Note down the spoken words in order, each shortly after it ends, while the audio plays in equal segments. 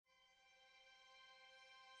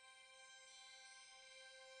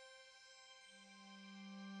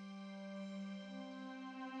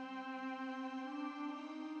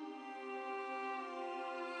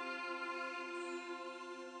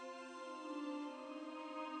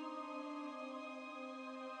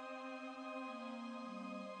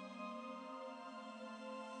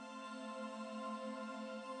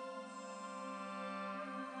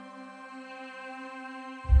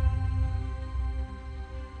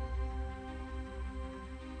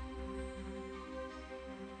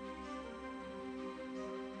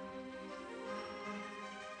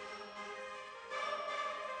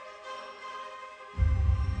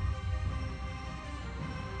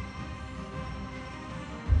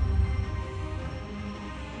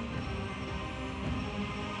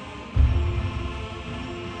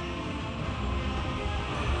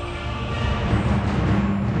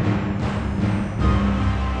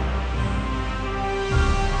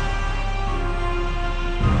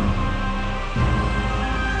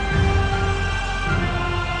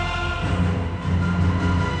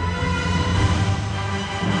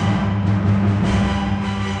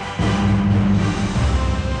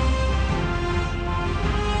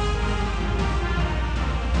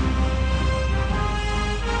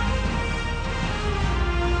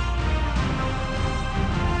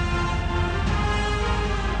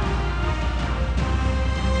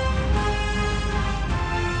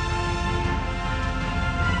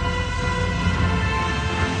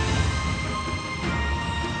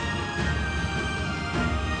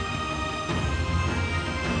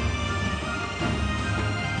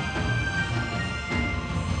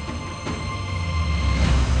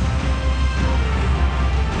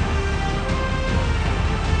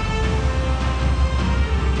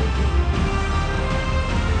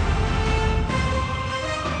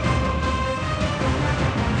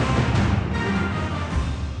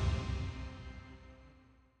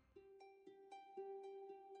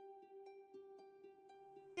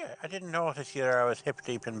Yeah, I didn't know this year I was hip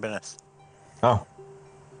deep in business. Oh.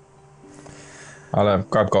 I'll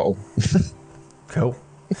grab Gottle. Cool.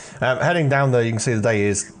 Heading down there, you can see the day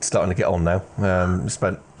is starting to get on now.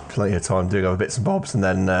 Spent plenty of time doing other bits and bobs, and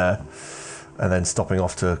then stopping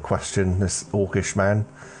off to question this orcish man,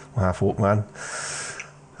 or half-orc man.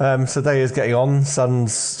 So day is getting on,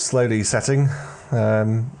 sun's slowly setting,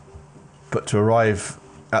 but to arrive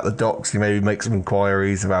at the docks, you maybe make some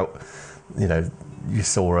inquiries about, you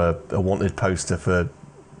saw a wanted poster for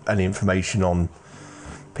any information on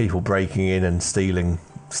people breaking in and stealing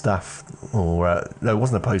stuff, or no, it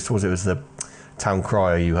wasn't a poster, was it? It was the town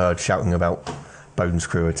crier you heard shouting about Bones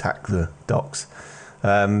crew attack the docks.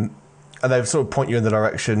 And they sort of point you in the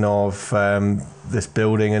direction of this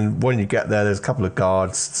building, and when you get there, there's a couple of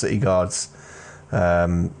guards, city guards,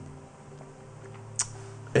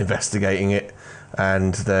 investigating it,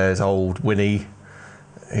 and there's old Winnie.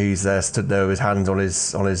 He's there, stood there with his hands on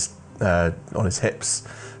his hips,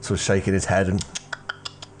 sort of shaking his head and,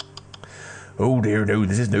 oh dear, no,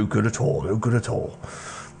 this is no good at all, no good at all.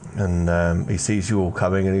 And he sees you all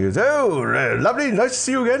coming, and he goes, oh, lovely, nice to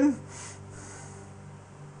see you again.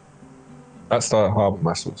 That's the harbour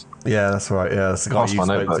master. Yeah, that's right. Yeah, that's the guy you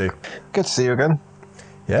spoke to. Good to see you again.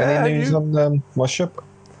 Yeah. Any news on my ship?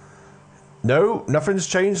 No, nothing's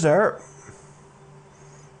changed there.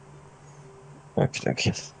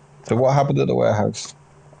 Okay. So what happened at the warehouse?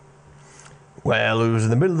 Well, it was in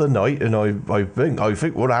the middle of the night, and I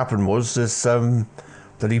think what happened was this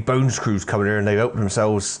the Bones crew's coming here, and they helped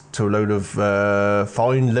themselves to a load of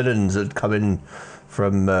fine linens that had come in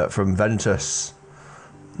from Ventus.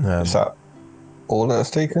 Is that all that was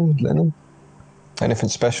taken, linen? Anything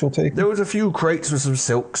special taken? There was a few crates with some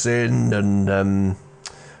silks in, and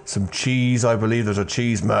some cheese. I believe there's a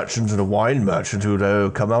cheese merchant and a wine merchant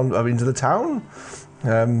who'd come out into the town.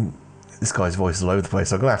 This guy's voice is all over the place,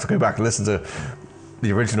 so I'm going to have to go back and listen to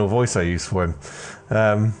the original voice I used for him.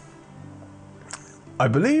 I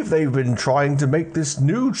believe they've been trying to make this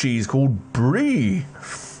new cheese called Brie.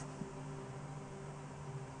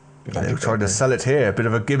 They were trying to sell it here. A bit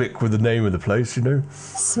of a gimmick with the name of the place,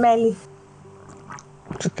 Smelly.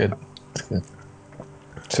 It's good.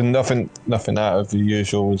 So nothing out of the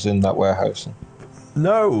usual was in that warehouse?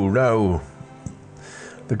 No.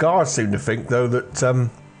 The guards seem to think, though, that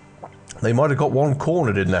they might have got one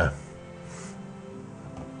cornered in there.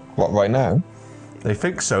 What, right now? They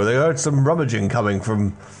think so. They heard some rummaging coming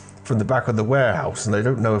from the back of the warehouse, and they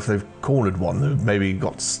don't know if they've cornered one. They maybe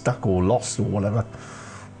got stuck or lost or whatever.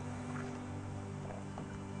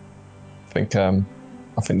 I think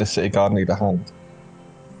the city guard need a hand.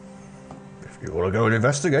 If you want to go and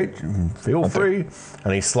investigate, feel free.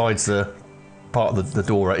 And he slides the part of the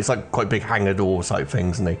door. It's like quite big hangar door type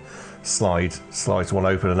things, and they slides one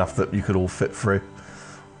open enough that you could all fit through.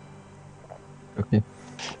 Okay.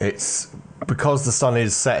 It's because the sun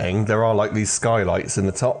is setting. There are like these skylights in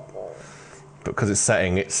the top. Because it's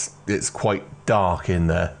setting, it's quite dark in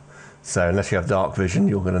there. So unless you have dark vision,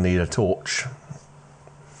 you're going to need a torch.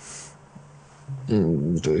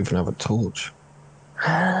 Don't even have a torch.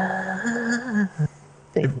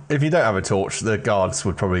 If you don't have a torch, the guards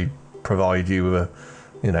would probably provide you with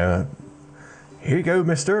a here you go,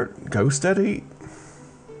 mister, go steady.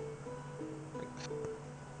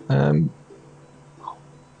 Okay.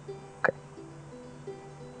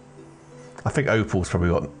 I think Opal's probably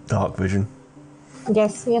got dark vision.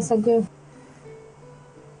 Yes, I do.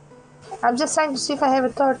 I'm just trying to see if I have a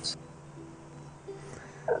torch.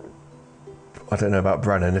 I don't know about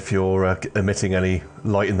Brennan, if you're emitting any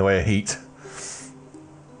light in the way of heat.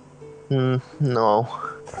 No.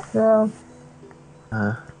 No.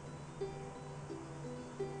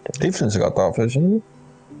 Tieflings have got dark vision.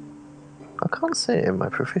 I can't see it in my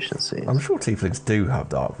proficiency. I'm sure tieflings do have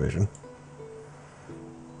dark vision.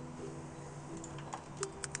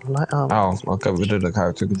 I'll get rid of the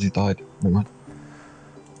character because he died. Never mind.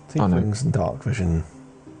 Tieflings and dark vision.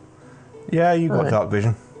 Yeah, you got dark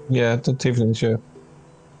vision. Yeah, the tieflings, yeah.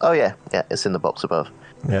 Oh yeah, it's in the box above.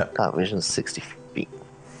 Yeah. Dark vision's 60 feet.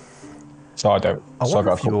 So I don't. I so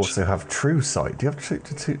wonder I if you also have true sight. Do you have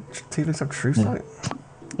tieflings have true sight?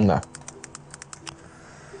 No.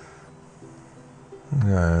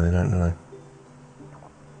 No, they don't, do they?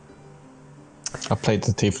 I played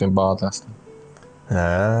the tiefling bard last time.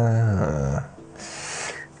 Ah.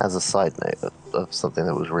 As a side note of something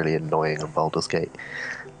that was really annoying on Baldur's Gate,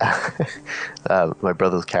 my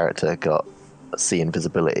brother's character got see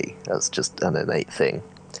invisibility as just an innate thing,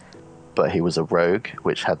 but he was a rogue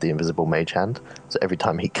which had the invisible mage hand, so every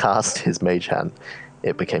time he cast his mage hand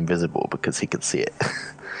it became visible because he could see it.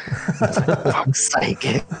 For fuck's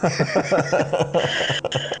sake.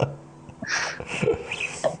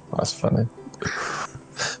 That's funny.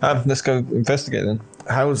 Let's go investigate then.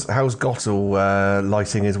 How's Gottel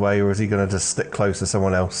lighting his way, or is he going to just stick close to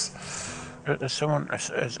someone else?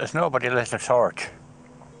 There's nobody lit a torch.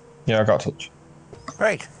 Yeah, I got touch.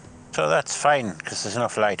 Right. So that's fine, because there's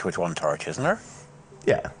enough light with one torch, isn't there?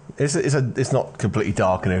 Yeah, it's not completely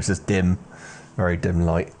dark in here. It's just dim, very dim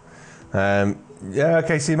light. Yeah,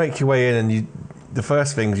 okay. So you make your way in, and the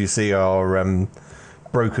first things you see are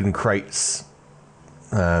broken crates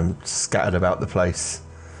scattered about the place,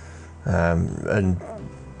 and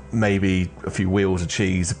maybe a few wheels of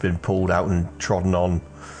cheese have been pulled out and trodden on.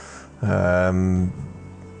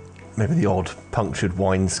 Maybe the odd punctured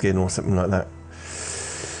wineskin or something like that.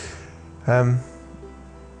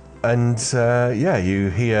 Yeah, you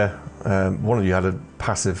hear one of you had a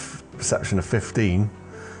passive perception of 15.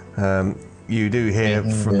 You do hear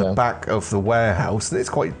from the back of the warehouse, and it's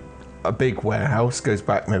quite a big warehouse, goes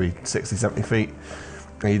back maybe 60, 70 feet.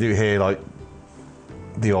 And you do hear like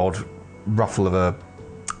the odd ruffle of a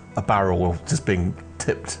barrel just being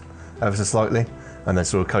tipped ever so slightly, and then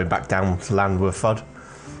sort of coming back down to land with a thud.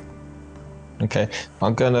 Okay,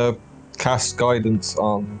 I'm gonna cast guidance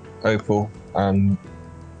on Opal and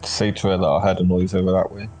say to her that I heard a noise over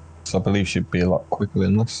that way. So I believe she'd be a lot quicker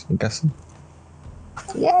than this, I'm guessing.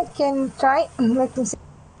 Yeah, I can try. Let me see.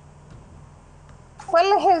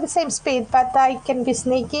 Well, I have the same speed, but I can be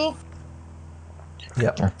sneaky.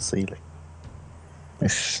 Yep. Ceiling.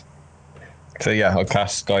 Yes. So yeah, I'll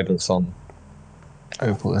cast guidance on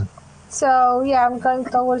Opal then. So yeah, I'm going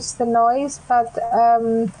towards the noise, but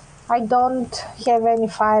I don't have any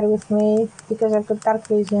fire with me because I've got dark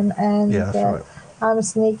vision and Yeah, that's right. I'm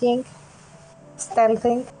sneaking,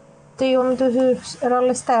 stealthing. Do you want me to roll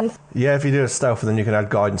a stealth? Yeah, if you do a stealth, then you can add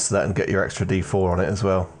guidance to that and get your extra D4 on it as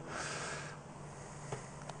well.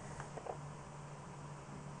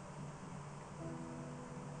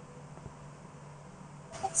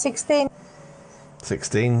 16.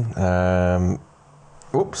 16.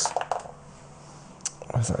 Oops.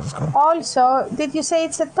 Where's that just gone? Also, did you say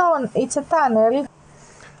it's a tunnel?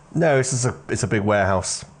 No, it's a big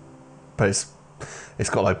warehouse, but it's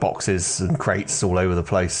got like boxes and crates all over the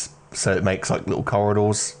place, so it makes like little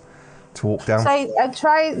corridors to walk down. So I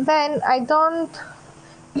try then. I don't.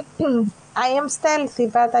 I am stealthy,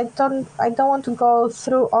 but I don't want to go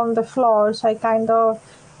through on the floor. So I kind of,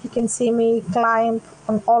 you can see me climb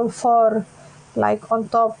on all four, like on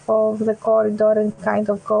top of the corridor, and kind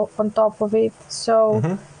of go on top of it,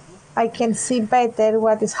 so I can see better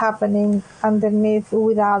what is happening underneath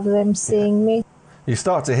without them seeing me. You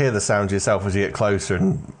start to hear the sound yourself as you get closer,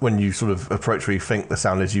 and when you sort of approach where you think the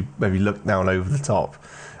sound is, you maybe look down over the top,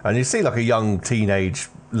 and you see like a young teenage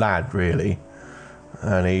lad, really,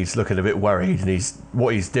 and he's looking a bit worried, and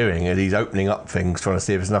what he's doing is he's opening up things, trying to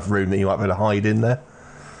see if there's enough room that you might be able to hide in there.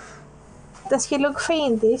 Does he look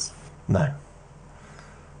fiendish? No.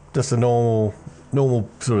 Just a normal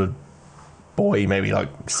sort of boy, maybe like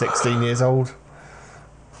 16 years old.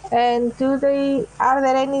 And is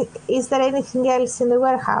there anything else in the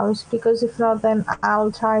warehouse? Because if not, then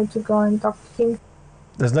I'll try to go and talk to him.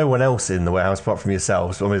 There's no one else in the warehouse apart from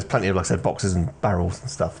yourselves. I mean, there's plenty of, like I said, boxes and barrels and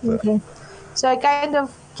stuff. But... Okay. So I kind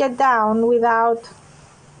of get down without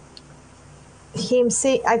him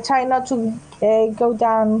see. I try not to go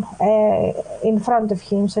down in front of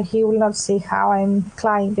him, so he will not see how I'm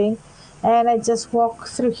climbing. And I just walk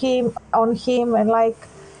through on him, and like,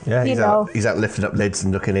 yeah, he's out lifting up lids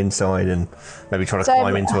and looking inside, and maybe trying to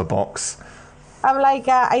climb into a box. I'm like,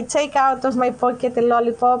 I take out of my pocket a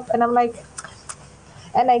lollipop, and I'm like,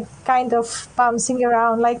 and I kind of bouncing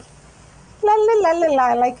around like, la la la la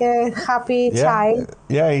la, like a happy child.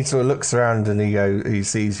 Yeah, he sort of looks around and he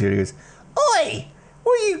sees you and he goes, "Oi!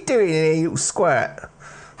 What are you doing here, you little squirt?"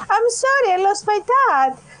 I'm sorry, I lost my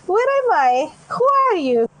dad. Where am I? Who are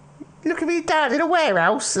you? Looking for your dad in a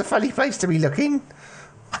warehouse. A funny place to be looking.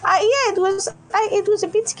 Yeah, it was a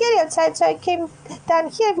bit scary outside, so I came down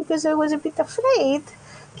here because I was a bit afraid.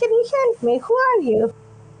 Can you help me? Who are you?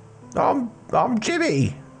 I'm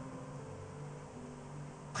Jimmy.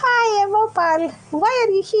 Hi, I'm Opal. Why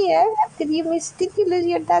are you here? Did you lose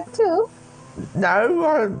your dad too?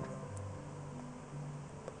 No,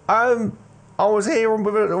 I was here on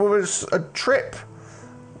with a trip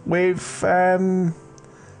with some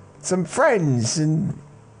friends, and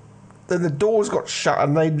then the doors got shut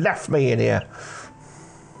and they left me in here.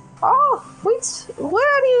 Oh,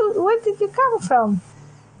 where did you come from?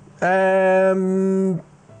 The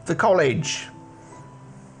college.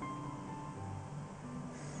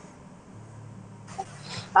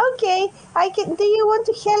 Okay, I can. Do you want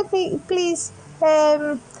to help me, please?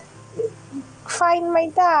 Find my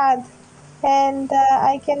dad, and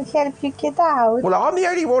I can help you get out. Well, I'm the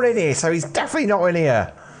only one in here, so he's definitely not in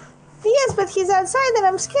here. Yes, but he's outside, and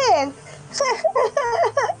I'm scared.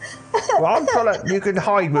 Well, I'm trying to. You can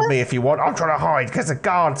hide with me if you want. I'm trying to hide because the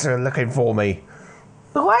guards are looking for me.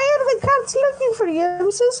 Why are the guards looking for you?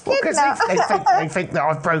 I'm so scared Because now. they think that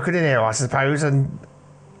I've broken in here, I suppose, and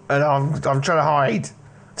I'm trying to hide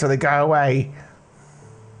till they go away.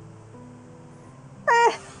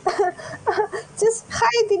 Just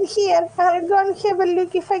hide in here. I'll go and have a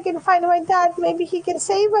look if I can find my dad. Maybe he can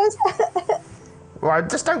save us. Right,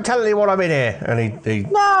 just don't tell anyone I'm in here. And he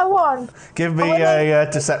No, I won't. give me a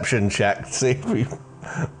deception check. See if we.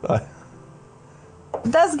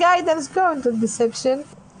 Does guidance go into deception?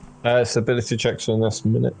 It's ability checks in this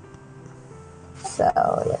minute. So,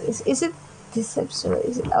 is it deception?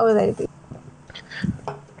 Is it? Oh, there it is.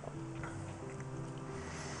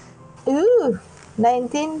 Ooh,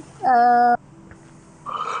 19,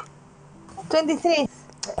 23.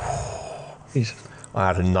 Jesus. I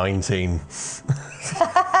had a 19.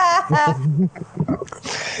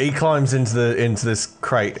 He climbs into this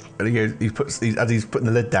crate and as he's putting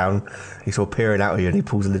the lid down, he's sort of peering out at you and he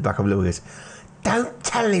pulls the lid back up a little bit. Don't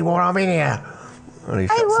tell anyone I'm in here. And he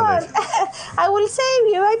shuts I won't. the lid. I will save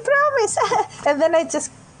you. I promise. And then I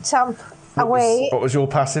just jump away. What was your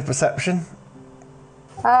passive perception?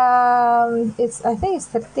 It's. I think it's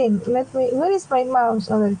 13. Let me. Where is my mouse?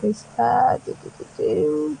 Oh, there it is.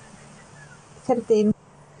 13.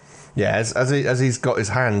 Yeah, as he's got his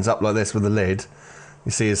hands up like this with the lid,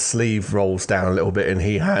 you see his sleeve rolls down a little bit, and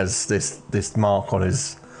he has this mark on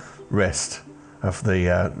his wrist of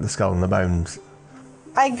the skull and the bones.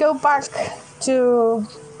 I go back to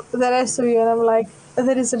the rest of you, and I'm like,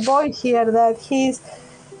 there is a boy here that he's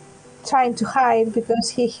trying to hide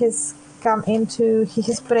because he has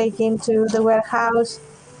break into the warehouse,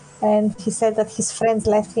 and he said that his friends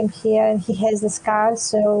left him here, and he has the scar.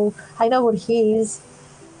 So I know where he is,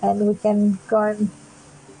 and we can go and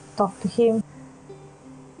talk to him.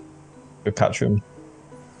 We'll catch him.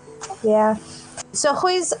 Yeah. So who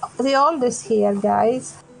is the oldest here,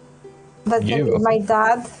 guys? That can be my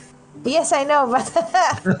dad. Yes, I know, but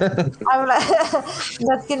I'm like,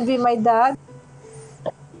 that can be my dad.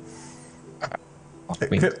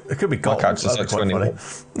 It could be My Gold. character's like 20.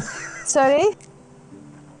 Sorry?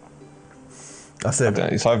 I said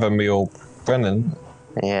It's either me or Brennan.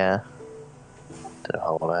 Yeah. I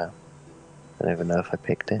don't even know if I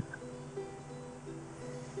picked it.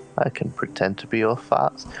 I can pretend to be your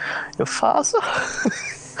father. Your father?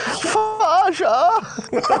 Father!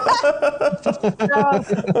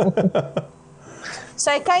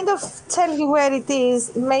 So I kind of tell you where it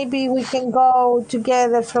is. Maybe we can go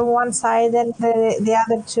together from one side and the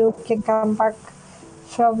other two can come back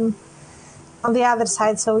from on the other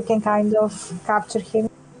side so we can kind of capture him.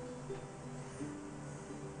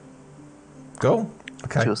 go.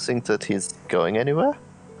 Okay. Do you think that he's going anywhere?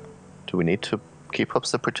 Do we need to keep up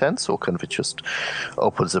the pretense, or can we just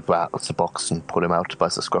open the box and pull him out by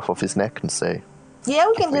the scruff of his neck and say, Yeah,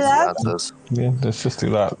 we can do "These that. are the answers"? Yeah, let's just do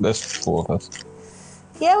that. There's 4 of us.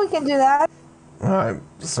 Yeah, we can do that. Alright,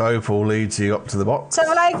 so Paul leads you up to the box. So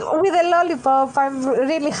like with a lollipop, I'm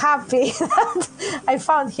really happy that I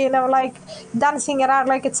found him. I'm like dancing around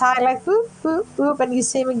like a child, like whoop, whoop, whoop, and you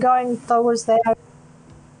see me going towards there.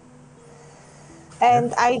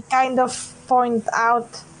 And I kind of point out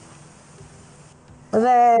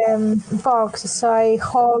the box, so I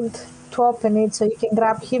hold to open it so you can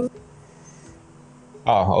grab him.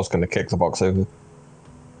 I was going to kick the box over.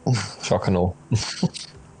 Shock and all. I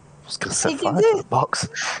was going to set You can fire do to it. the box.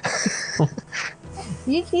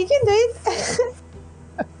 You can do it.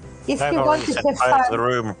 If I've you want already to set have fire to the fun.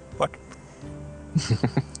 room. What?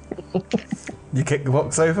 You kick the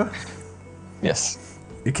box over? Yes.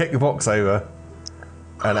 You kick the box over,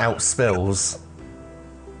 and out spills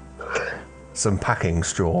some packing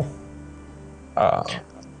straw. Oh.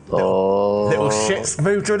 Little shits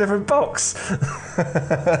move to a different box.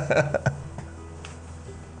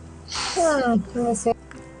 Let me see.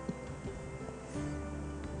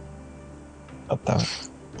 God damn it.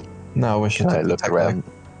 No, we should Can I take the look tech around,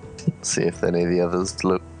 see if any of the others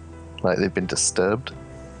look like they've been disturbed?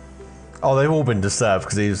 Oh, they've all been disturbed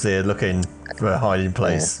because he was there looking for a hiding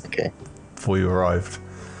place Yeah, okay. before you arrived.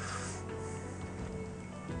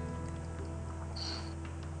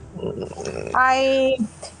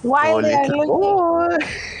 While they're little looking,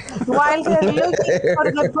 while they're looking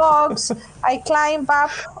for the box, I climb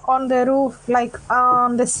up on the roof, like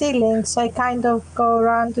on the ceiling. So I kind of go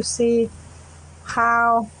around to see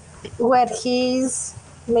where he is.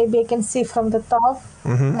 maybe I can see from the top.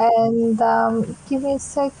 And give me a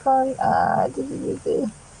second.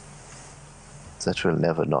 That will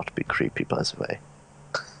never not be creepy, by the way.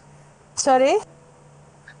 Sorry?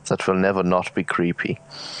 That will never not be creepy.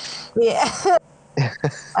 Yeah.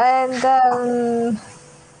 And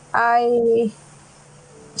I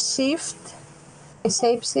shift. I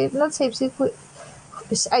shape shift. Not shape shift.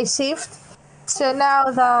 I shift. So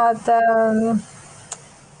now that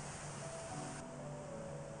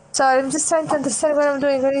so I'm just trying to understand what I'm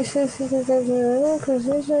doing. So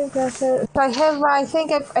I have, I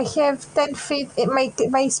think I have 10 feet.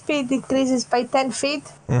 My speed decreases by 10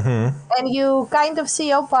 feet. And you kind of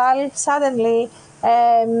see Opal suddenly.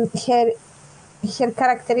 Her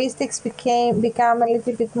characteristics become a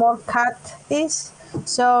little bit more cat-ish.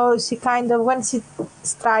 So she kind of, when she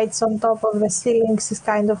strides on top of the ceiling, she's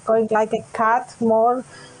kind of going like a cat more,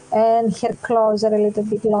 and her claws are a little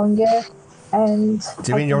bit longer. And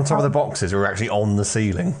do you mean you're on top of the boxes, or you're actually on the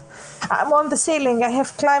ceiling? I'm on the ceiling. I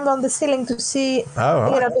have climbed on the ceiling to see,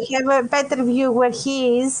 Right. to have a better view where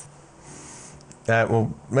he is.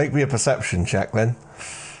 Well, make me a perception check then,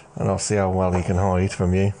 and I'll see how well he can hide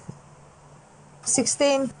from you.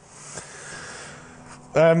 16.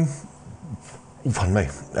 Pardon me.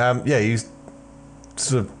 Yeah, you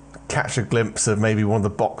sort of catch a glimpse of maybe one of the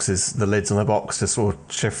boxes, the lids on the box, just sort of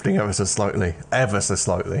shifting ever so slightly.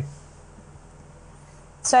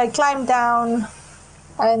 So I climb down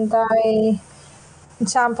and I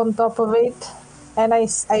jump on top of it, and I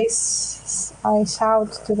shout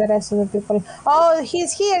to the rest of the people, "Oh,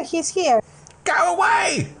 he's here! Go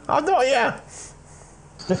away! I'm not here!"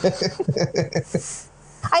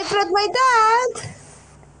 I brought my dad!"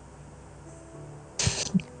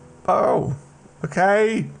 Oh,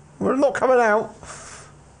 okay. We're not coming out.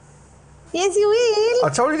 "Yes, you will." I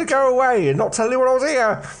told you to go away and not tell anyone I was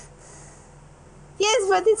here. "Yes,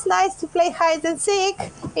 but it's nice to play hide and seek.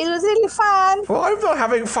 It was really fun." Well, I'm not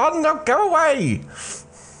having fun. Now go away.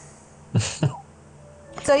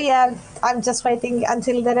 So yeah, I'm just waiting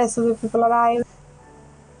until the rest of the people arrive.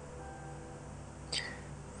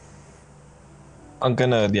 I'm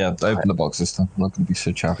gonna, open the box this time. I'm not gonna be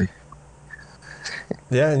so chatty.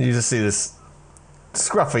 Yeah, and you just see this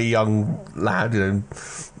scruffy young lad,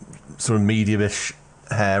 sort of medium-ish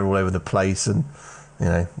hair all over the place, and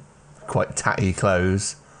quite tatty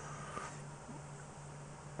clothes.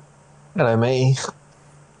 Hello, matey.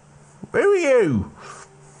 Who are you?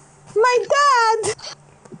 My dad!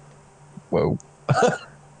 Whoa.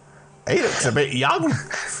 He looks a bit young.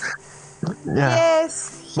 Yeah.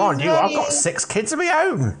 Yes. Mind you, I've got very- 6 kids of my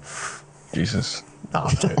own. Jesus. No,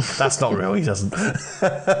 I'm joking. That's not real. He doesn't.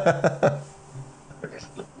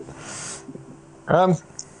 I'm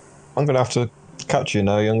gonna have to catch you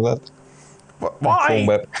now, young lad. Form Why?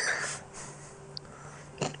 whip.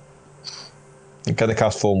 I'm gonna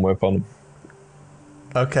cast form whip on him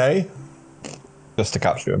Okay. just to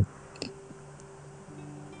capture him.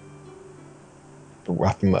 To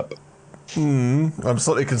wrap him up. I'm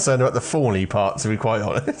slightly concerned about the fawny part, to be quite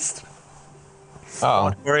honest.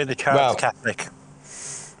 Oh, Worry, the child's Well- Catholic.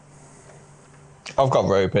 I've got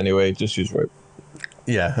rope anyway. Just use rope.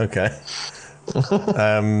 Yeah, okay.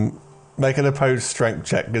 Make an opposed strength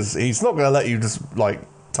check, because he's not going to let you just,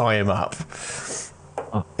 tie him up.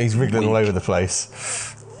 He's wriggling all over the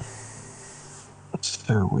place.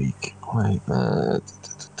 So weak. Wait.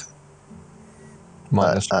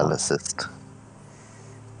 Minus I'll one. assist.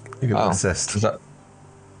 You can Oh, assist. Does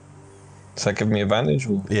that give me advantage?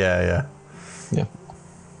 Or? Yeah. Yeah.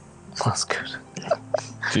 That's good.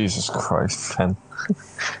 Jesus Christ, 10.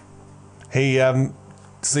 He,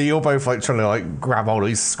 so you're both trying to grab hold of him,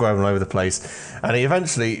 he's squirming all over the place. And he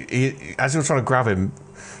eventually, as you're trying to grab him,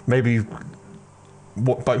 maybe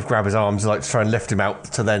both grab his arms to try and lift him out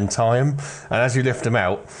to then tie him. And as you lift him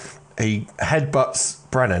out, he headbutts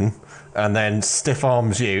Brennan and then stiff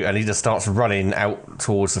arms you, and he just starts running out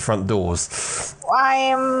towards the front doors. I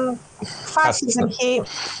am faster than he.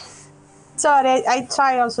 Sorry, I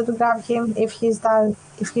try also to grab him if he's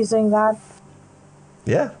doing that.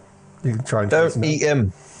 Yeah, you can try and Don't eat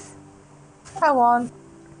him. I won't.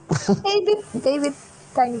 David,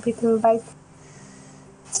 tiny bit little bite.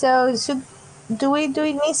 So do we do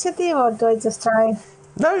initiative or do I just try?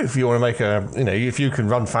 No, if you want to make if you can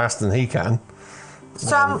run faster than he can.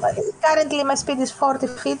 So currently my speed is 40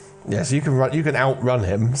 feet. Yes, you can run. You can outrun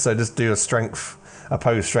him. So just do a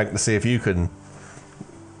opposed strength to see if you can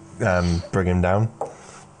bring him down.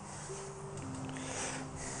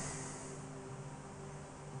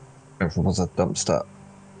 Everyone's a dump stat.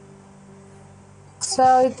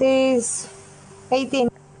 So it is 18.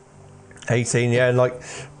 18, yeah, and like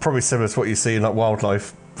probably similar to what you see in like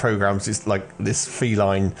wildlife programs. It's like this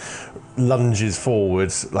feline lunges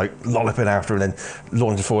forwards, like lolloping after him, and then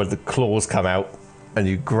launches forward. The claws come out, and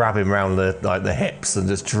you grab him around the hips and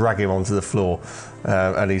just drag him onto the floor.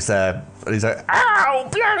 And he's there. And he's like, "Ow,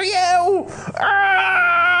 bloody hell!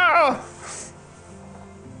 Ah!"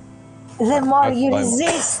 The more you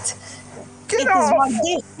resist, it is more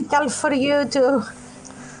difficult for you to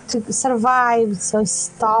survive. So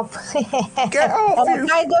stop. Get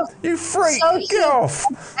off, you freak! Get off!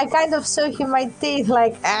 I kind of saw him my teeth,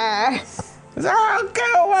 like Get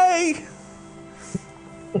away!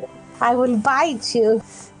 I will bite you.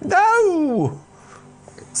 No!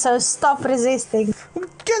 So stop resisting.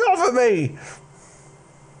 Get off of me!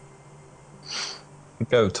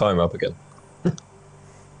 Go time up again.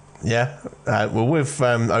 Yeah, well, with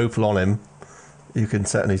Opal on him, you can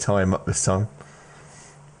certainly tie him up this time.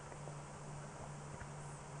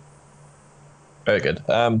 Very good.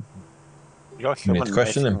 Your You need to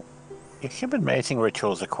question him. Your human mating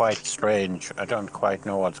rituals are quite strange. I don't quite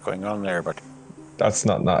know what's going on there, but That's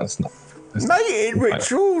not. Mating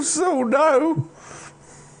rituals? Oh no!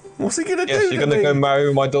 What's he gonna do? Yes, you're gonna go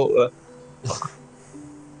marry my daughter.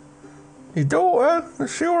 Your daughter?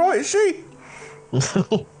 Is she alright, is she?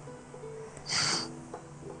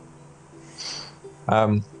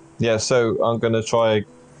 Yeah, so I'm gonna try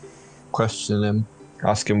question him,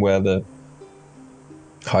 ask him where the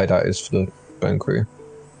hideout is for the bone crew.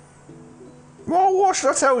 Well, what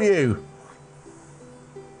should I tell you?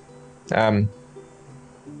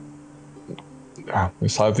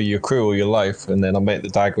 It's either your crew or your life, and then I'll make the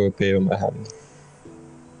dagger appear in my hand.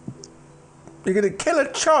 You're gonna kill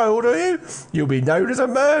a child, are you? You'll be known as a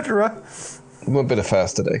murderer. Won't be the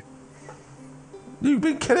first today. You've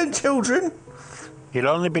been killing children. you'll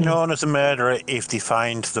only be known as a murderer if they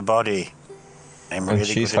find the body. I'm And really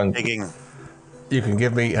she's good at found- digging. You can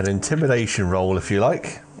give me an intimidation roll if you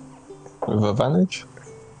like. With advantage?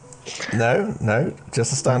 No,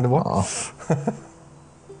 just a standard one.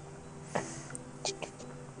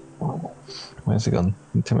 Where's it gone?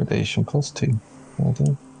 Intimidation +2.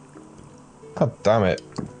 God damn it.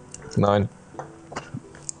 9.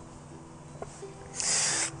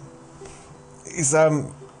 He's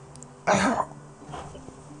All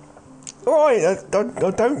right, I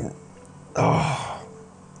don't. Oh.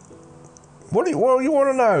 What do you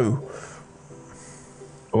want to know?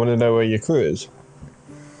 I want to know where your crew is.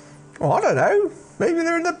 Oh, I don't know. Maybe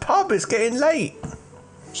they're in the pub. It's getting late.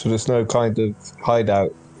 So there's no kind of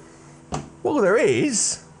hideout. Well, there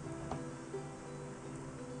is.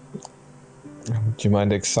 Do you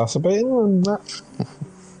mind exacerbating on that?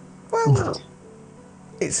 Well,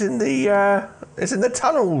 it's in the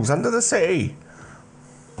tunnels under the city.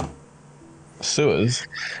 Sewers?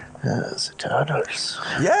 The tunnels.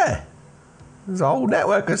 Yeah, there's a whole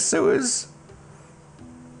network of sewers.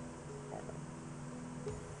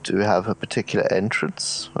 Do we have a particular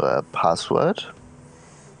entrance or a password?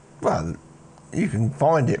 Well, you can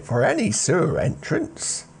find it for any sewer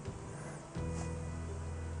entrance.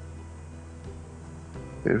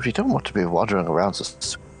 If you don't want to be wandering around the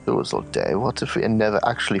sewers all day, what if it never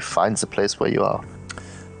actually finds the place where you are?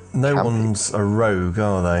 No Can't be. one's a rogue,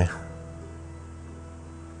 are they?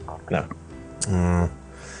 No.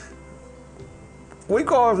 We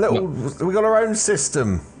got we got our own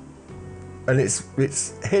system, and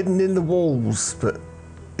it's hidden in the walls. But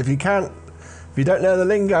if you don't know the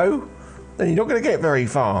lingo, then you're not going to get very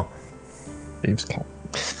far. Thieves' cat.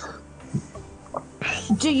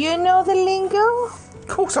 Do you know the lingo? Of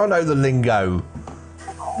course, I know the lingo.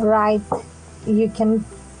 Right. You can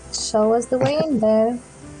show us the way in there.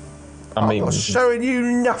 I mean, I'm not showing you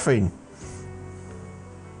nothing.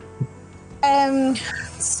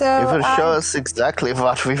 So You will show us exactly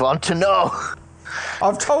what we want to know.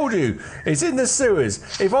 I've told you, it's in the sewers.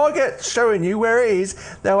 If I get showing you where it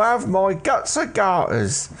is, they'll have my guts or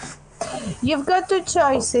garters. you've got two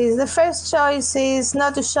choices. The first choice is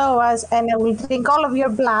not to show us, and I will drink all of your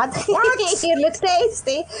blood. You look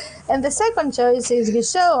tasty. And the second choice is you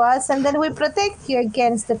show us, and then we protect you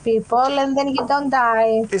against the people, and then you don't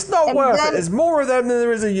die. It's not And worth it. then- There's more of them than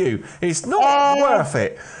there is of you. It's not worth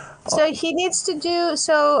it. So he needs to do.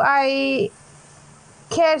 So I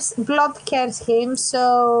blood curse him.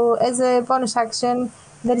 So as a bonus action,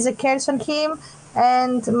 there is a curse on him,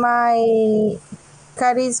 and my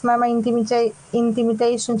charisma, my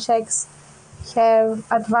intimidation checks have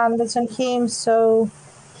advantage on him. So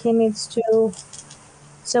he needs to.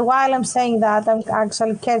 So while I'm saying that, I'm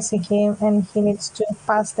actually cursing him, and he needs to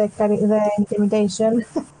pass the intimidation.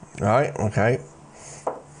 Right, okay.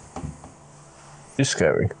 it's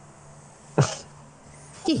scary.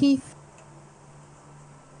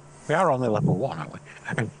 We are only level 1, aren't we?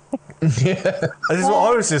 Yeah. This is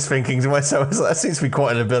what I was just thinking to myself. That seems to be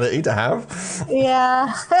quite an ability to have.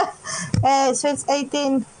 Yeah. So it's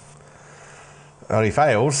 18. Only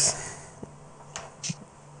fails.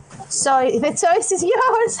 Sorry, the choice is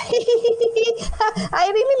yours. I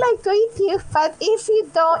really like to eat you, but if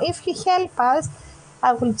you help us,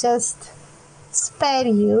 I will just spare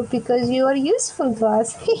you because you are useful to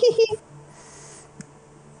us.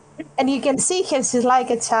 And you can see her; she's like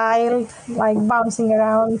a child, like bouncing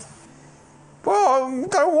around. Well, I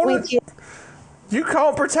don't want to. You. You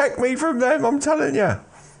can't protect me from them, I'm telling you.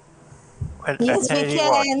 Yes, we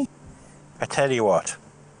can. I tell you what.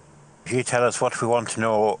 If you tell us what we want to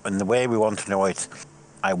know and the way we want to know it,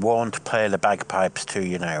 I won't play the bagpipes to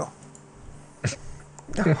you now.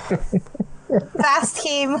 Trust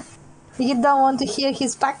him. You don't want to hear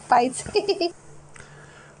his bagpipes.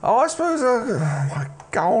 Oh, I suppose. Oh my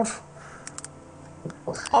God.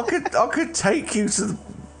 I could take you to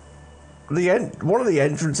one of the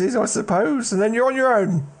entrances, I suppose, and then you're on your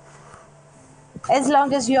own. As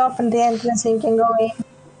long as you open the entrance, you can go in.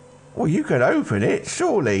 Well, you can open it,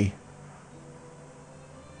 surely.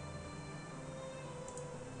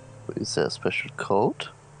 Is there a special code?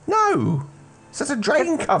 No, it's just a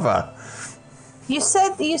drain cover. You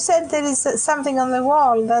said there is something on the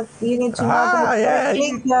wall that you need to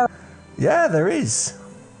know. Yeah, there is.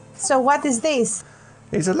 So what is this?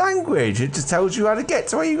 It's a language. It just tells you how to get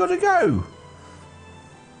to where you got to go.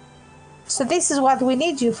 So this is what we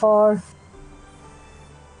need you for.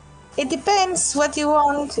 It depends what you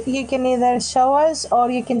want. You can either show us or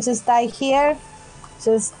you can just die here.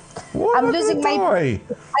 I'm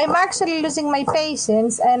actually losing my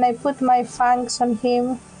patience and I put my fangs on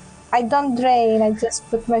him. I don't drain, I just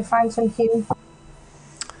put my fangs on him.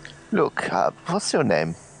 Look, what's your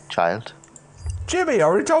name, child? Jimmy, I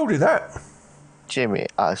already told you that. Jimmy.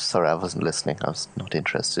 Sorry, I wasn't listening. I was not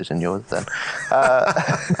interested in yours then.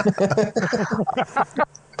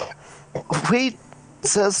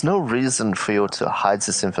 There's no reason for you to hide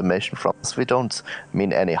this information from us. We don't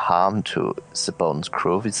mean any harm to the Bones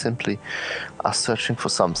crew. We simply are searching for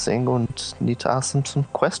something and need to ask them some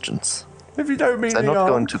questions. If you don't mean any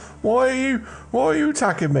harm, why are you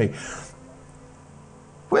attacking me?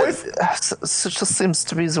 Well, it just seems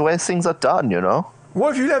to be the way things are done, you know.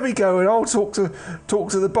 What if you let me go and I'll talk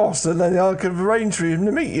to the boss and then I can arrange for him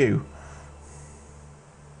to meet you?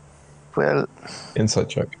 Well, inside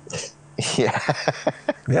joke. Yeah.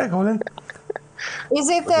 Yeah, go on then. Is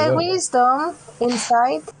it wisdom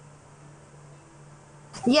inside?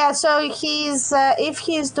 Yeah, so he's if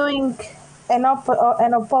he's doing an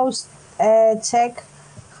opposed check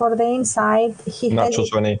for the inside, Natural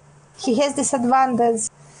 20. He has disadvantage.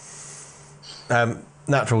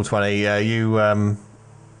 Natural 20. You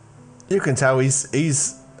can tell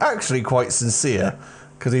he's actually quite sincere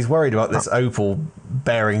because he's worried about this opal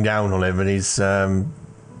bearing down on him, and he's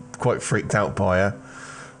quite freaked out by her.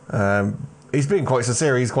 He's being quite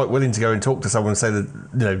sincere. He's quite willing to go and talk to someone and say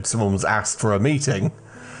that someone's asked for a meeting,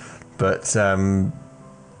 but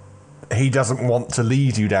he doesn't want to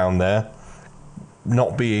lead you down there.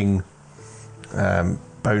 Not being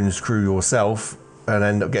Bones crew yourself and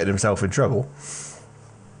end up getting himself in trouble.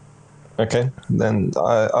 Okay, then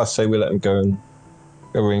I say we let him go and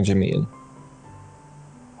arrange a meeting.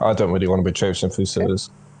 I don't really want to be traipsing through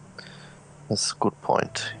sewers. That's a good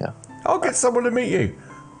point, yeah. I'll get someone to meet you.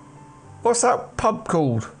 What's that pub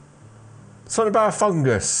called? Something about a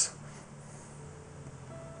fungus.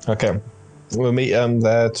 Okay, we'll meet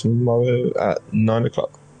there tomorrow at 9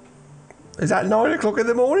 o'clock. Is that 9 o'clock in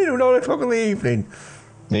the morning or 9 o'clock in the evening?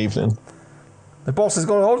 Evening. The boss has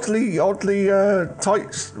got an oddly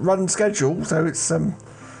tight run schedule, so it's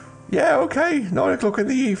yeah, okay, 9 o'clock in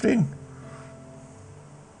the evening.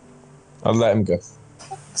 I'll let him go.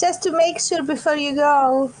 Just to make sure before you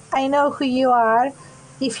go, I know who you are.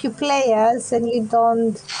 If you play us and you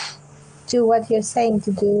don't do what you're saying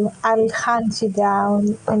to do, I'll hunt you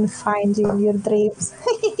down and find you in your dreams.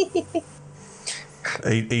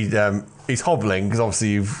 He's hobbling because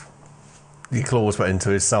obviously your claws went into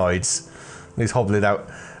his sides. And he's hobbling out,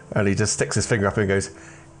 and he just sticks his finger up and goes,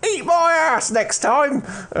 "Eat my ass next time!"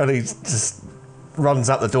 And he just runs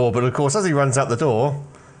out the door. But of course, as he runs out the door,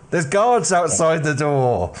 there's guards outside the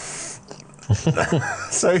door.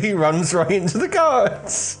 So he runs right into the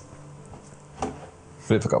guards,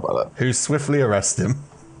 We forgot about that. who swiftly arrest him.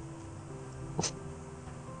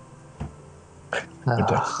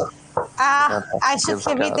 I should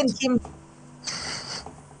have eaten him.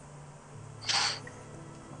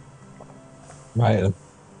 Right.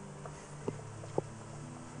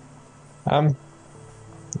 I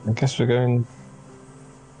guess we're going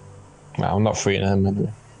No, I'm not freeing him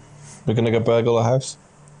anyway. We're gonna go burgle the house.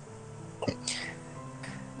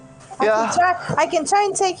 I can try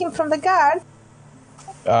and take him from the guard.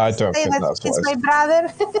 I don't Say think that that's it's wise. my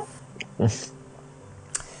brother.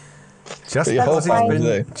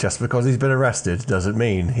 Just because he's been arrested doesn't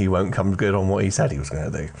mean he won't come good on what he said he was going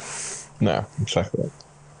to do. No, exactly.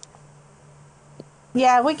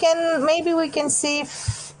 Yeah, maybe we can see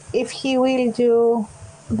if he will do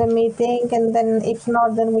the meeting, and then if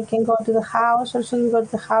not, then we can go to the house, or should we go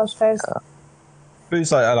to the house first?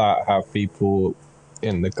 Booths like that have people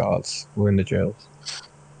in the guards or in the jails.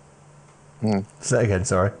 Say that again,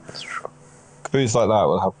 sorry. That's true. Booths like that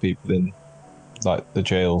will have people in like the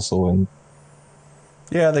jails or in.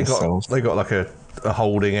 Yeah, they cells. got like a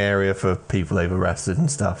holding area for people they've arrested and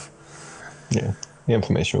stuff. Yeah, the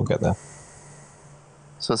information will get there.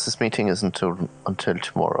 So this meeting isn't until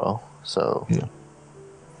tomorrow, so Yeah.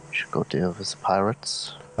 we should go deal with the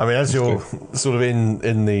pirates. I mean, as you're sort of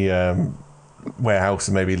in the warehouse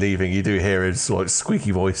and maybe leaving, you do hear his like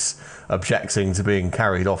squeaky voice objecting to being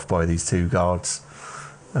carried off by these two guards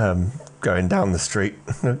going down the street.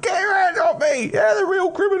 Get your hands off me! Yeah, the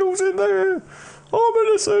real criminals in there. I'm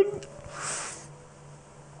innocent.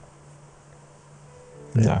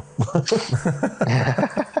 Yeah.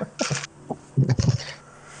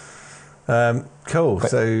 Cool.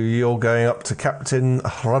 So you're going up to Captain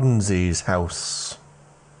Hrunzi's house.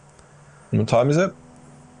 What time is it?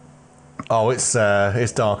 Oh, it's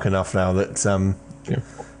dark enough now that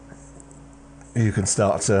you can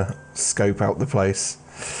start to scope out the place.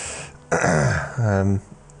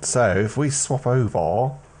 So if we swap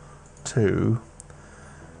over to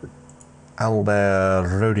Albert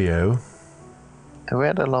Rodeo. We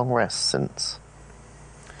had a long rest since.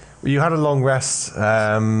 You had a long rest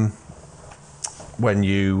when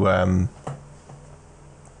you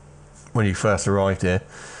first arrived here.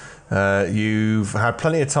 You've had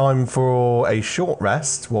plenty of time for a short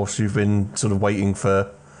rest whilst you've been sort of waiting for,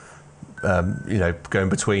 going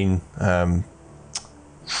between that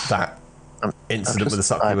incident with the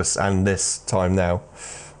succubus and this time now.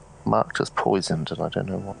 Marked as poisoned, and I don't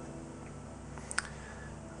know what.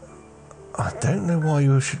 I don't know why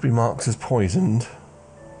you should be marked as poisoned.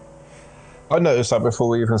 I noticed that before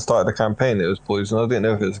we even started the campaign, it was poison. I didn't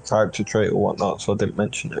know if it was a character trait or whatnot, so I didn't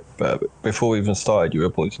mention it. But before we even started, you were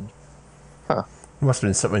poisoned. Huh. It must have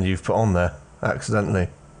been something you've put on there accidentally.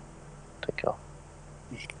 Take off.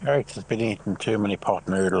 Character's been eating too many pot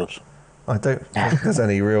noodles. I don't think there's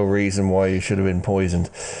any real reason why you should have been poisoned.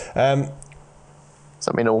 Does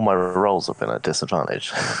that mean all my rolls have been at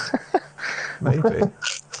disadvantage? Maybe.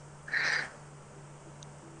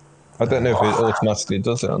 I don't know if it automatically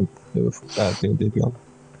does it on D&D Beyond.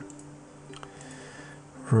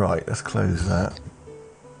 Right, let's close that.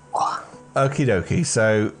 Okie dokie,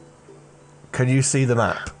 so can you see the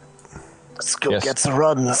map? Let's go Yes. get the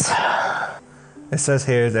runs. It says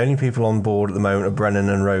here the only people on board at the moment are Brennan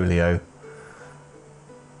and Rolio.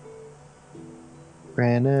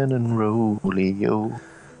 Brennan and Rolio.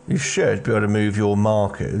 You should be able to move your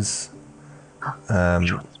markers. Which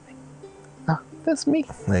one's me? Ah, that's me.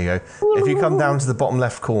 There you go. If you come down to the bottom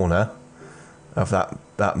left corner of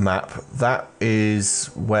that map, that is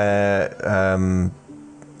where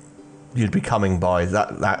you'd be coming by.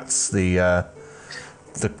 That's the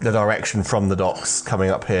direction from the docks coming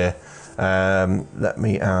up here. Let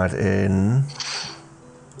me add in.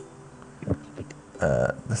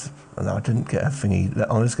 No, I didn't get a thingy.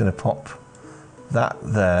 I'm just going to pop that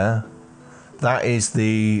there. That is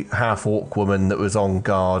the half-orc woman that was on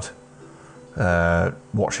guard,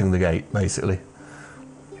 watching the gate, basically.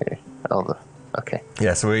 Okay. Okay.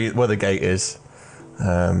 Yeah, so where the gate is,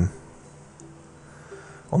 on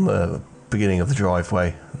the beginning of the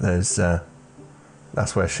driveway, there's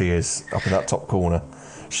that's where she is, up in that top corner.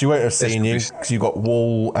 She won't have seen you because you've got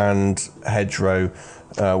wall and hedgerow,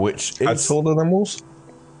 which How is tall are them walls?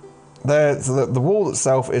 so the wall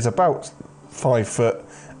itself is about 5 foot,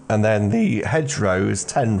 and then the hedgerow is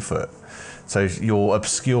 10 foot. So you're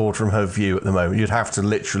obscured from her view at the moment. You'd have to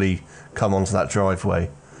literally come onto that driveway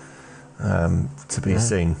to be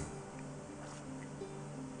seen.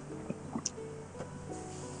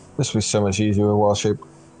 This would be so much easier with wild shape.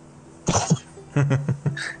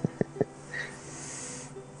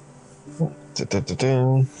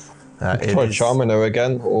 Try charming her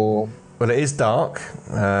again, or Well, it is dark.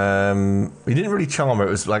 You didn't really charm her.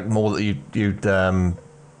 It was like more that you'd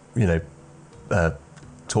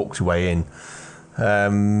talked your way in.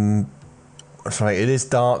 It is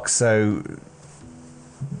dark, so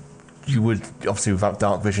you would obviously without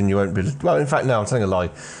dark vision you won't be. Well, in fact, no, I'm telling a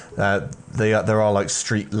lie. There are like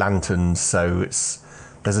street lanterns, so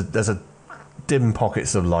there's a dim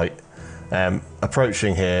pockets of light.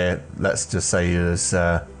 Approaching here, let's just say there's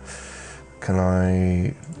can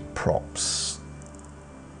I props?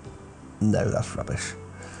 No, that's rubbish.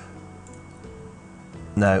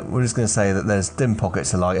 No, we're just going to say that there's dim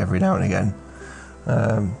pockets of light every now and again.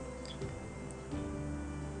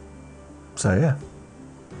 So yeah,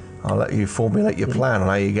 I'll let you formulate your plan on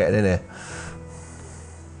how you're getting in here.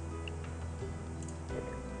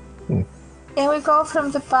 Can we go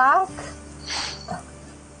from the back?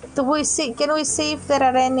 Can we see if there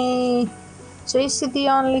are any? So is he the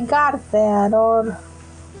only guard there, or?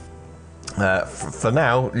 For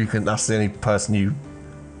now, that's the only person you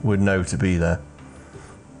would know to be there.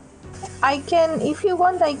 I can, if you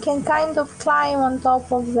want, I can kind of climb on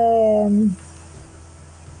top of the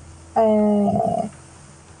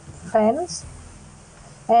fence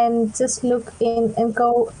and just look in and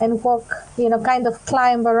go and walk, kind of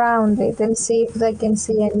climb around it and see if I can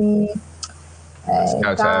see any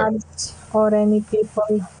guards or any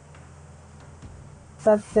people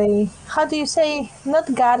that they, how do you say,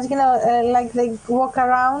 not guards, like they walk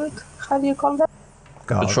around, how do you call them?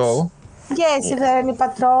 Guards. Patrol? Yes, if there are any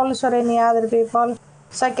patrols or any other people.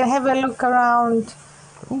 So I can have a look around,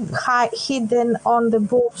 hidden on the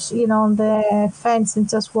books, on the fence, and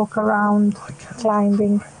just walk around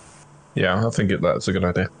climbing. Yeah, I think that's a good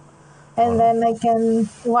idea. And then I can,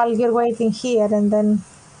 while you're waiting here, and then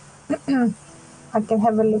I can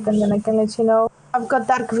have a look and then I can let you know. I've got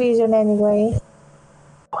dark vision anyway.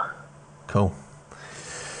 Cool.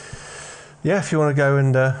 Yeah, if you want to go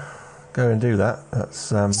and do that, that's.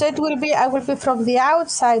 So it will be. I will be from the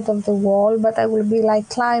outside of the wall, but I will be like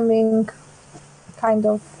climbing, kind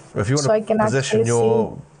of. If you want so to I can position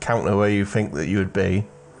your counter where you think that you would be.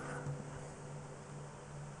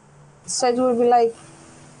 So it will be like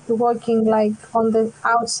walking like on the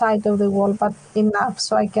outside of the wall, but enough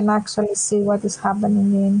so I can actually see what is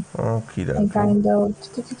happening in. Okie dokie. And kind of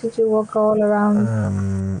walk all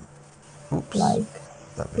around. Oops. Like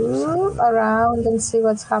around and see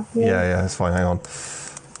what's happening. Yeah, that's fine. Hang on.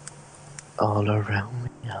 All around me,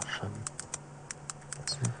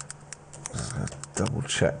 Just gonna double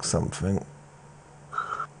check something.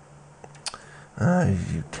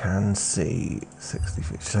 You can see 60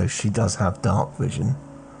 feet. So she does have dark vision.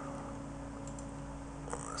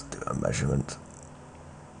 Let's do a measurement.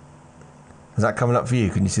 Is that coming up for you?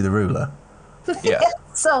 Can you see the ruler? Yeah.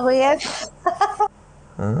 So weird.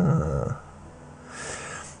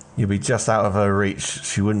 You'll be just out of her reach.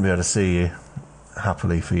 She wouldn't be able to see you,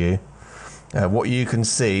 happily for you. What you can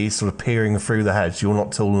see, sort of peering through the hedge, you're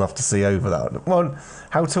not tall enough to see over that. Well,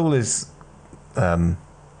 how tall is Opal?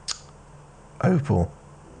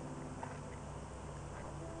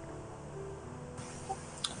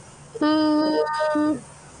 Let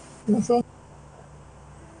me see.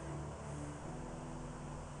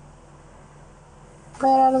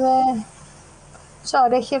 Where are they?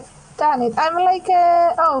 Sorry, I have done it. I'm like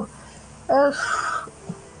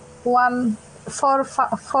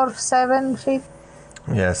 4'7" feet.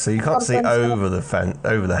 Yeah, so you can't see over the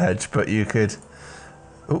over the hedge, but you could.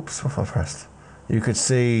 Oops, what have I pressed? You could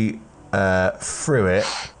see through it,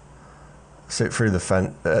 so through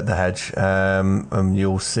the hedge, and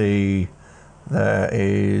you'll see there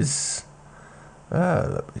is.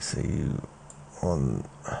 Let me see, 1,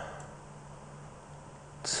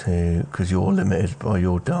 2, because you're limited by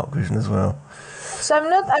your dark vision as well. So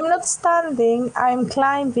I'm not standing. I'm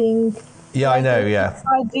climbing. Yeah, I know. Yeah.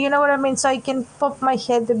 You know what I mean? So I can pop my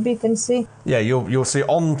head a bit and see. Yeah, you'll see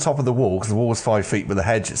on top of the wall, because the wall's 5 feet, but the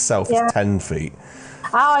hedge itself is 10 feet.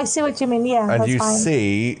 Oh, I see what you mean. Yeah, And that's you fine.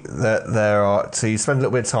 see that there are. So you spend a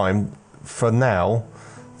little bit of time. For now,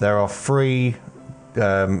 there are 3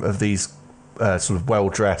 of these sort of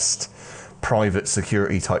well-dressed private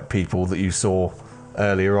security type people that you saw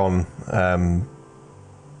earlier on.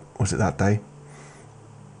 Was it that day?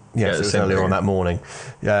 Yes, it was earlier on that morning.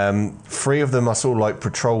 3 of them are sort of like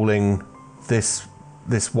patrolling this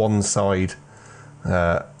one side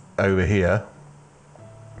over here,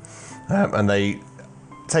 and they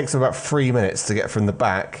takes them about 3 minutes to get from the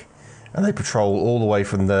back, and they patrol all the way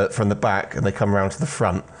from the back, and they come around to the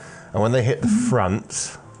front. And when they hit the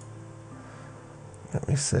front, let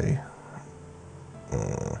me see.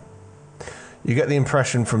 You get the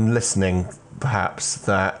impression from listening, perhaps,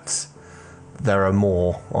 that there are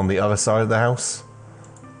more on the other side of the house,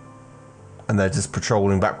 and they're just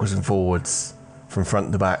patrolling backwards and forwards from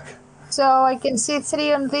front to back. So I can see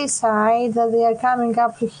 3 on this side that they are coming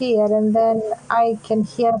up to here, and then I can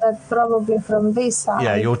hear that probably from this side.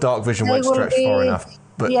 Yeah, your dark vision won't stretch far enough.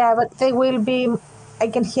 But yeah, but they will be I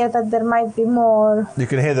can hear that there might be more. You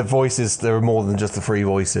can hear the voices. There are more than just the 3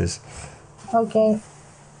 voices. Okay.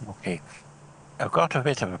 Okay. I've got a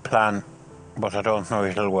bit of a plan, but I don't know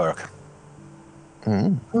if it'll work.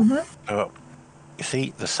 So, you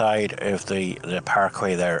see the side of the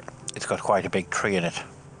parkway there, it's got quite a big tree in it.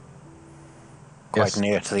 Quite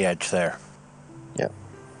near to the edge there. Yeah.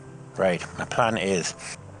 Right, my plan is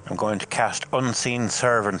I'm going to cast Unseen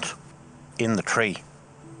Servant in the tree.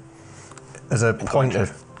 There's a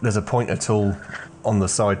pointer tool on the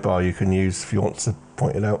sidebar you can use if you want to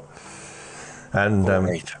point it out. And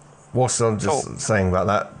whilst I'm just saying about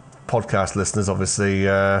that, podcast listeners, obviously,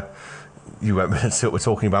 you won't be able to see what we're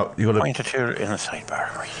talking about. You've got pointer tool in the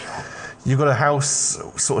sidebar. You've got a house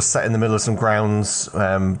sort of set in the middle of some grounds,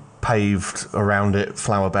 paved around it,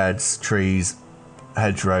 flower beds, trees,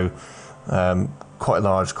 hedgerow, quite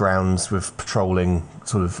large grounds with patrolling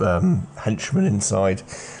sort of henchmen inside.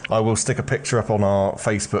 I will stick a picture up on our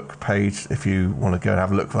Facebook page if you want to go and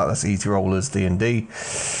have a look for that. That's Easy Rollers D&D.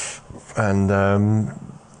 And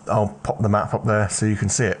I'll pop the map up there so you can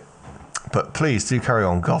see it. But please do carry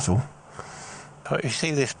on, Gottle. So you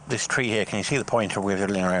see this tree here? Can you see the pointer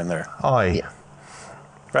wiggling around there? Aye. Yeah.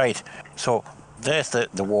 Right. So there's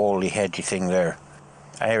the wally hedgy thing there.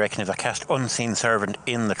 I reckon if I cast Unseen Servant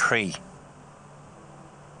in the tree,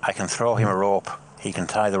 I can throw him a rope. He can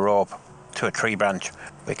tie the rope to a tree branch.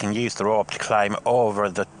 We can use the rope to climb over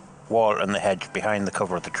the wall and the hedge behind the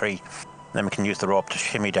cover of the tree. Then we can use the rope to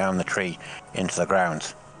shimmy down the tree into the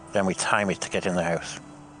grounds. Then we time it to get in the house.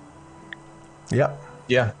 Yep.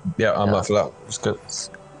 Yeah, I'm up for that. It's good.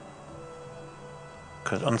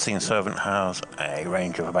 Because Unseen Servant has a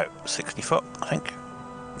range of about 60 foot, I think.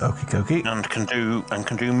 Okie dokie. And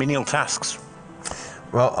can do menial tasks.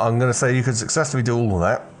 Well, I'm going to say you can successfully do all of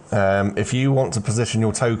that. If you want to position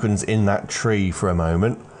your tokens in that tree for a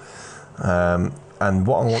moment, and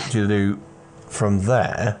what I want you to do from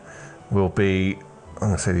there will be, I'm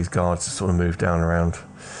going to say these guards sort of move down around.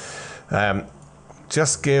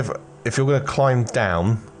 Just give, if you're going to climb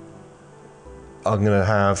down, I'm going to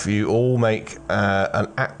have you all make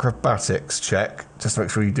an acrobatics check, just to make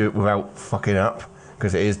sure you do it without fucking up,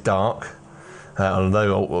 because it is dark.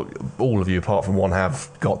 Although all of you, apart from one, have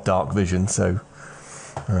got dark vision, so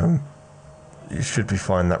you should be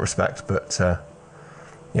fine in that respect. But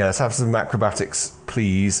yeah, let's have some acrobatics,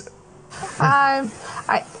 please.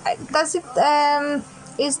 Does it?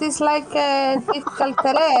 Is this like a difficult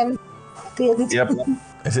terrain? Yep.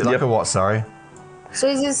 Is it like a what? Sorry. So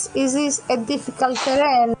is this a difficult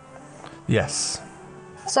terrain? Yes.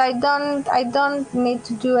 So I don't need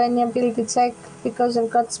to do any ability check because I've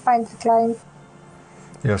got spine to climb.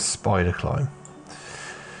 You have spider climb.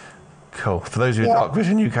 Cool. For those of you with dark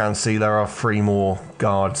vision, you can see there are 3 more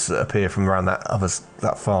guards that appear from around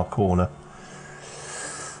that far corner.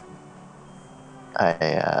 I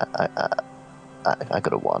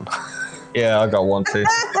got a 1. Yeah, I got 1 too.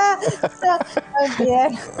 Oh dear.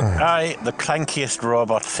 The clankiest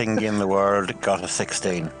robot thing in the world, got a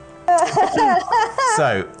 16.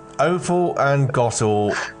 So, Opal and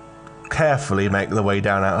Gottle carefully make their way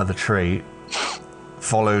down out of the tree,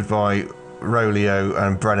 followed by Rolio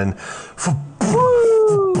and Brennan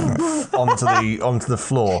onto the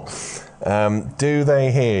floor. Do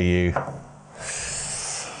they hear you?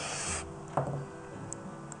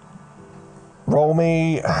 Roll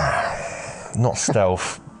me, not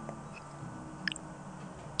stealth.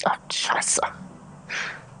 Ah, scheiße.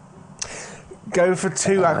 Go for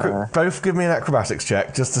 2 both give me an acrobatics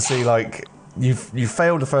check just to see, like, you've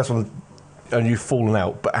failed the first one and you've fallen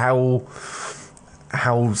out, but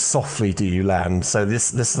how softly do you land? So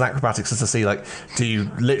this is an acrobatics just to see, like, do you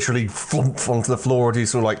literally flump onto the floor, or do you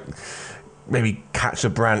sort of like maybe catch a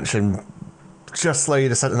branch and just slow your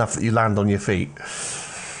descent enough that you land on your feet?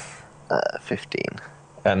 15.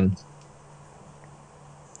 10.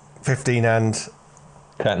 15 and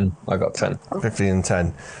 10. I got 10. 15 and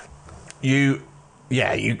 10. You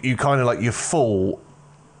kind of like, you fall,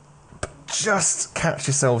 but just catch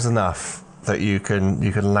yourselves enough that you can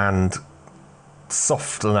land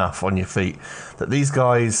soft enough on your feet that these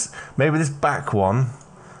guys, maybe this back one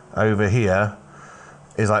over here,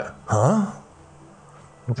 is like, huh?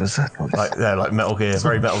 What was that? Like Metal Gear,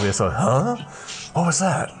 very Metal Gear. So, huh? What was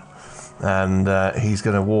that? And he's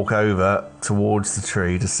going to walk over towards the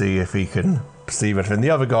tree to see if he can perceive anything.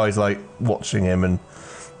 The other guy's like watching him and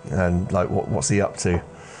like, what's he up to?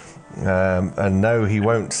 And no, he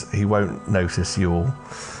won't notice you all,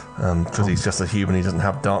 because he's just a human. He doesn't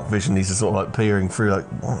have dark vision. He's just sort of like peering through, like,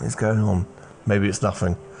 what is going on? Maybe it's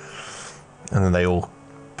nothing. And then they all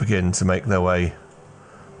begin to make their way.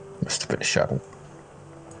 Must have been a shadow.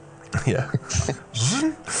 Yeah.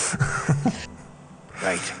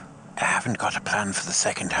 Right. I haven't got a plan for the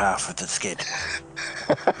second half of the skid.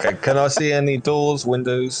 Okay, can I see any doors,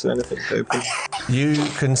 windows, anything open? You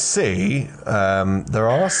can see there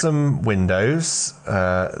are some windows.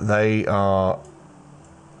 They are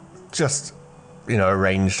just,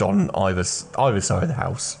 arranged on either side of the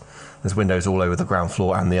house. There's windows all over the ground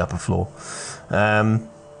floor and the upper floor.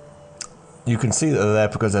 You can see that they're there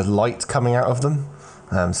because there's light coming out of them.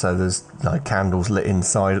 So there's candles lit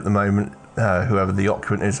inside at the moment. Whoever the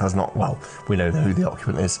occupant is has not. Well, we know who the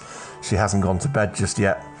occupant is. She hasn't gone to bed just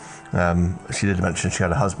yet. She did mention she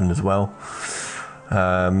had a husband as well.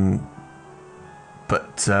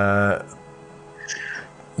 But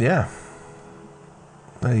yeah,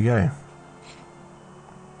 there you go.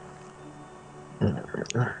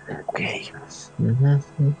 Okay.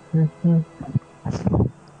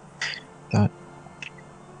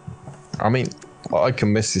 I mean, I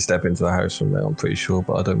can misty step into the house from there, I'm pretty sure,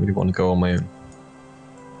 but I don't really want to go on my own.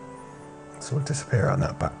 So we'll disappear around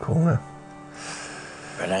that back corner.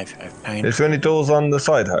 Well, I've Is there any doors on the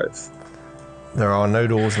side house? There are no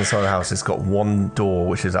doors on the side of the house. It's got one door,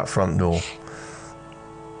 which is that front door.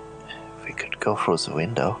 We could go through the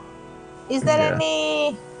window. Is there Yeah.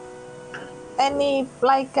 any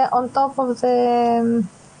on top of the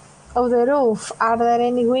roof? Are there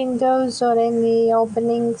any windows or any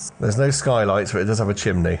openings? There's no skylights, but it does have a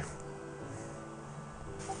chimney.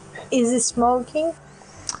 Is it smoking?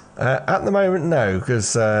 At the moment, no,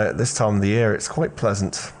 because this time of the year it's quite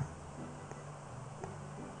pleasant.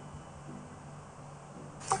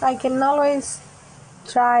 I can always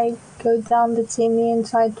go down the chimney and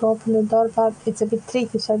try to open the door, but it's a bit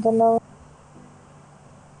tricky, so I don't know.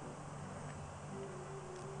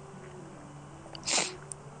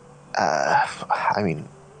 I mean,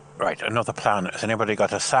 right, another plan. Has anybody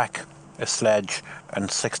got a sack, a sledge,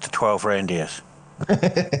 and 6 to 12 reindeers?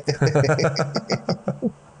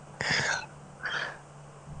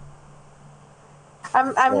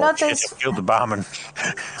 I'm not shit, as I killed the barman.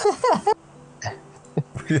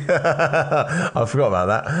 I forgot about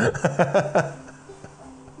that.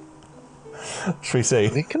 Should we see?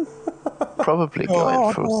 we can probably go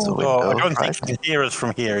in through the window. I don't right? think you can hear us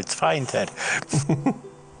from here. It's fine, Ted.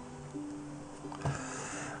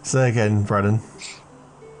 Say again, Braden.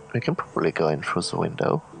 We can probably go in through the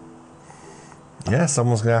window. Yeah,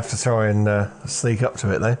 someone's going to have to try and sneak up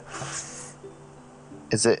to it, though.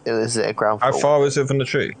 Is it a ground How floor? far is it from the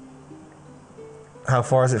tree? How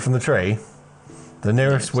far is it from the tree? The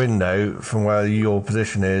nearest window from where your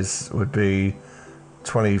position is would be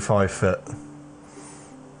 25 foot.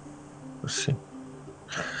 Let's see.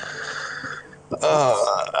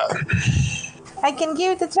 I can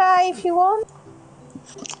give it a try if you want.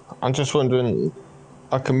 I'm just wondering,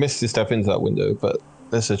 I can misty step into that window, but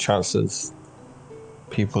there's a chance there's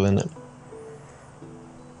people in it.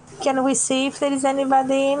 Can we see if there is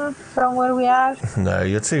anybody in from where we are? No,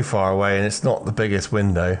 you're too far away, and it's not the biggest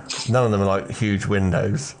window. None of them are like huge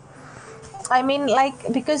windows. I mean,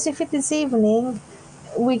 because if it is evening,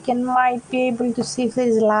 we might be able to see if there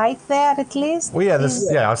is light there at least. Well,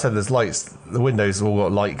 yeah, I said there's lights. The windows all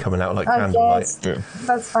got light coming out, like candlelight. Yes, Yeah.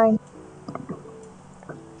 that's fine.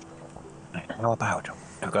 How about,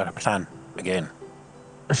 I've got a plan again.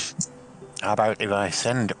 How about if I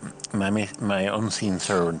send my unseen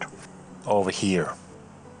servant over here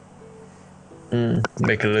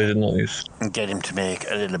Make a load of noise. and get him to make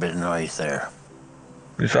a little bit of noise there?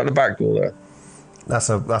 Is that the back door there? That's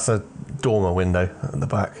a dormer window at the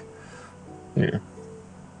back. Yeah.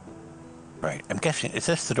 Right, I'm guessing, is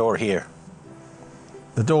this the door here?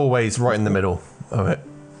 The doorway's right in the middle of it.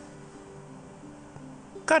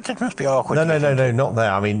 God, that must be awkward. No, not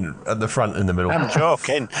there. I mean, at the front in the middle. I'm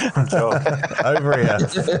joking. I'm joking. Over here.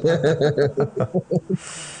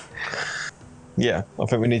 Yeah, I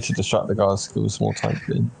think we need to distract the guys to give us more time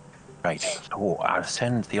to in. Right, so I'll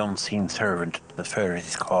send the unseen servant to the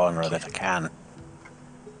furthest corner that I can.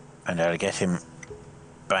 And I'll get him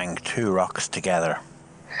bang 2 rocks together.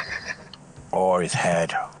 Or his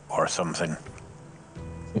head, or something.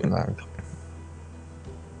 Something like that.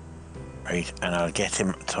 Right, and I'll get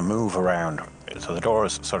him to move around. So the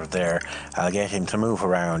door's sort of there. I'll get him to move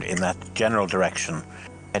around in that general direction,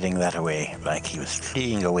 heading that away, like he was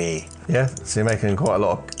fleeing away. Yeah, so you're making quite a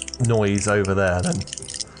lot of noise over there then.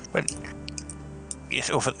 Well, yes,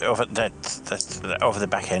 over the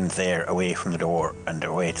back end there, away from the door, and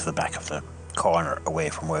away to the back of the corner, away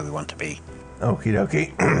from where we want to be. Okie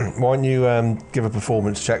dokie. Why don't you give a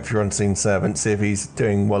performance check for your unseen servant, see if he's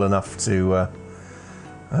doing well enough to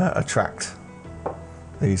attract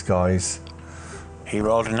these guys. He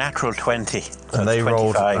rolled a natural 20. So and they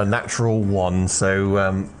rolled 25. a natural 1.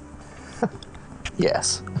 So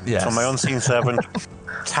Yes. yes. So my unseen servant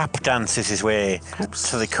tap dances his way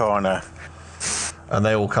to the corner. And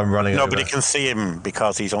they all come running Nobody over. can see him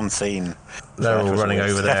because he's unseen. They're So all that was a running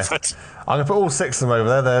waste over of there. effort. I'm going to put all 6 of them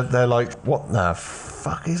over there. They're like, what the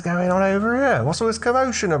fuck is going on over here? What's all this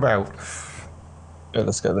commotion about? Yeah,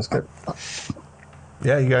 let's go.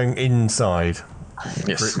 Yeah, you're going inside.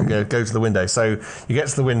 Yes. Go to the window. So you get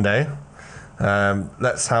to the window.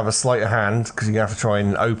 Let's have a sleight of hand because you're going to have to try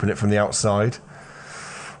and open it from the outside.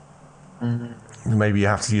 Maybe you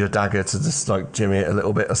have to use a dagger to just like jimmy it a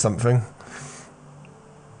little bit or something.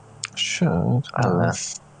 Should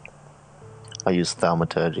I use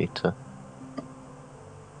thaumaturgy to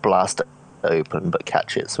blast it open but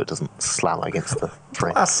catch it so it doesn't slam against the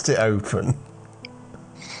frame. Blast it open.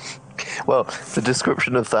 Well, the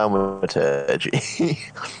description of thaumaturgy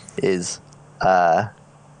is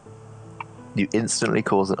you instantly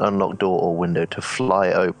cause an unlocked door or window to fly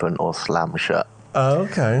open or slam shut. Oh,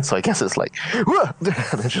 okay. So I guess it's like, "Whoa!"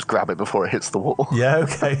 and then just grab it before it hits the wall. Yeah,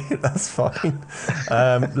 okay, that's fine.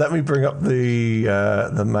 Let me bring up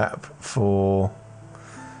the map for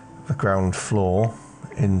the ground floor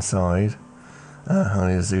inside. I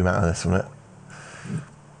need to zoom out of this one.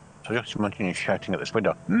 So just imagine you shouting at this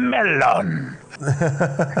window, Melon!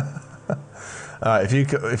 Alright, if you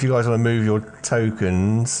guys want to move your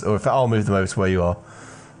tokens, or if I'll move them over to where you are.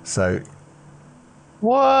 So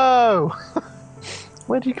Whoa!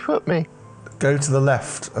 Where did you put me? go to the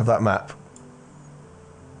left of that map.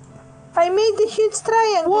 I made a huge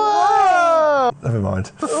triangle. Whoa! Never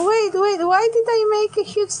mind. Wait, why did I make a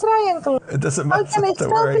huge triangle? It doesn't How matter. can I Don't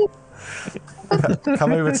stop worry. it?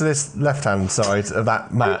 Come over to this left-hand side of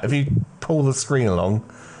that map. If you pull the screen along,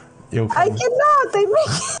 you'll I come. cannot.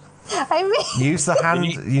 I make. Use the hand.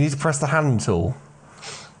 You need to press the hand tool.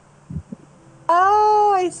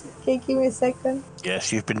 Oh, I see. Okay, give me a second.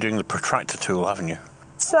 Yes, you've been doing the protractor tool, haven't you?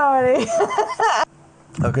 Sorry.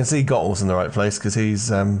 I can see Gottle's in the right place because he's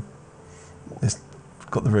got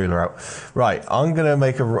the ruler out. Right, I'm going to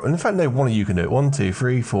make a... In fact, no, one of you can do it. 1, 2,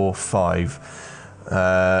 3, 4,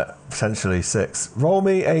 5. Potentially 6. Roll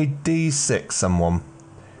me a D6, someone.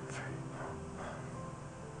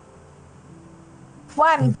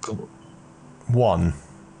 1. 1.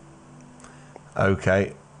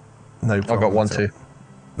 Okay. No I problem. got 1, at all. 2.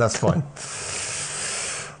 That's fine.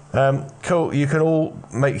 Cool. You can all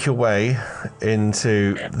make your way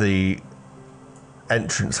into the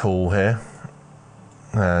entrance hall here.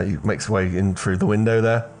 You makes way in through the window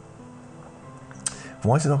there.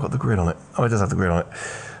 Why has it not got the grid on it? Oh, it does have the grid on it.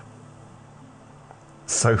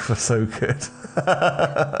 So far, so good.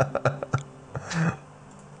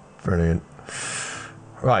 Brilliant.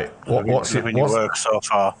 Right. What's your work so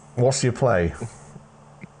far? what's your play?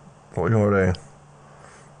 What do you want to do?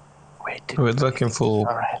 We're looking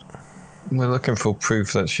for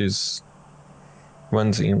proof that she's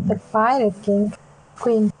Wednesday. The pirate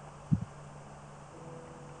queen.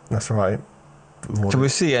 That's right. Do we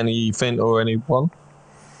see anything or anyone?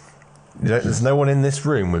 There's no one in this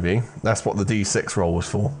room with you. That's what the D6 roll was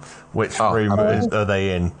for. Which room are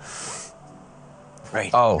they in?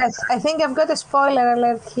 Right. Oh, Yes, I think I've got a spoiler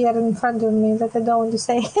alert here in front of me that I don't want to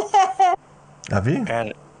say. Have you? Got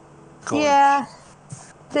it. Cool. Yeah.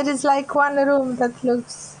 There is like one room that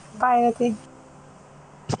looks piratey.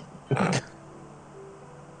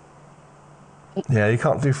 Yeah, you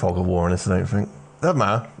can't do fog of war in this, I don't think. Doesn't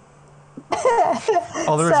matter.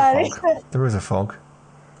 Oh, there is Sorry. a fog. There is a fog.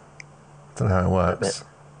 Don't know how it works.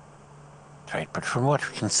 Right, but from what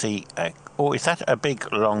we can see, is that a big,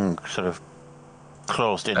 long, sort of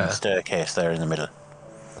closed-in staircase there in the middle?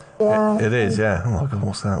 Yeah. It is, yeah. Oh my god,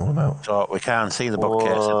 what's that all about? So we can't see the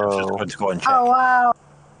bookcase. So I'm just going to go and check. Oh wow.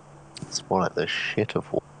 It's more like the shit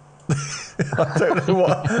of war. I don't know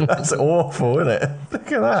what. That's awful, isn't it?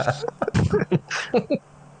 Look at that.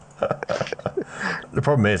 The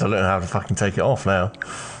problem is, I don't know how to fucking take it off now.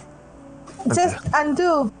 Just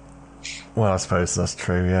undo. Well, I suppose that's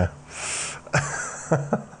true, yeah.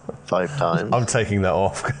 5 times. I'm taking that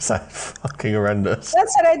off because that's fucking horrendous.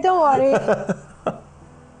 That's alright, don't worry.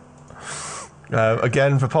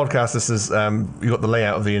 Again, for podcast listeners, you've got the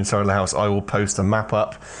layout of the inside of the house. I will post a map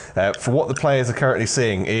up. For what the players are currently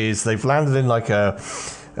seeing is they've landed in like a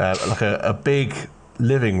big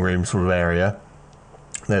living room sort of area.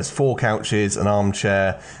 There's 4 couches, an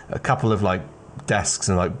armchair, a couple of like desks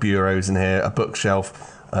and like bureaus in here, a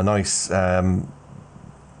bookshelf, a nice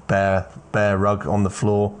bare rug on the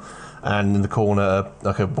floor, and in the corner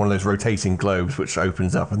like one of those rotating globes which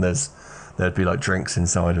opens up and there'd be like drinks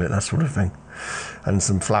inside of it, that sort of thing, and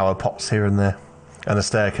some flower pots here and there. and a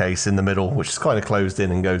staircase in the middle, which is kind of closed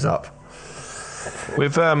in and goes up.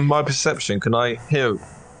 With my perception, can I hear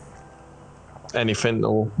anything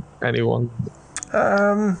or anyone?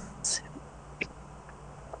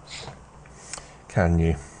 Can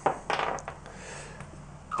you?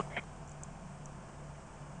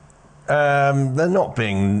 They're not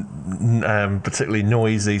being particularly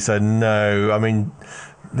noisy, so no. I mean,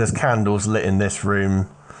 there's candles lit in this room,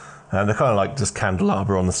 and they're kind of like just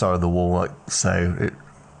candelabra on the side of the wall, like so.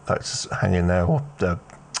 That's just hanging there or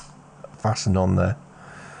fastened on there.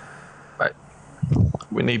 Right.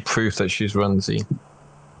 We need proof that she's Runzy.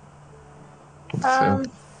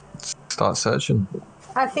 Start searching.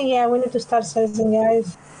 I think, yeah, we need to start searching,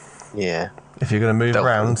 guys. Yeah. If you're going to move Stealth.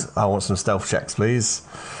 around, I want some stealth checks, please.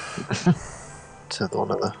 To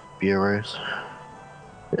one of the bureaus.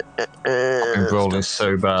 I'm rolling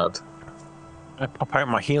so bad. I pop out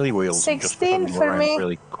my Healy wheels. and just 16 put them for around me.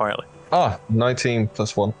 really quietly. 19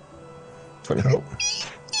 plus 1. 20. Cool.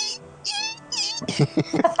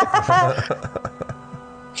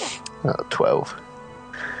 12.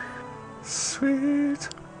 Sweet.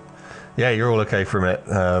 Yeah, you're all okay for a minute.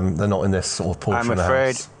 They're not in this sort of portion I'm of the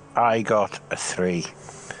afraid house. I got a 3.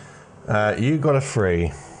 You got a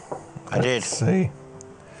 3. I did. Let's see.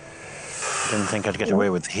 Didn't think I'd get away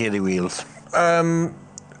with the Healy wheels.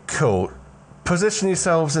 Cool. Position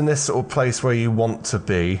yourselves in this sort of place where you want to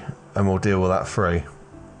be, and we'll deal with that free.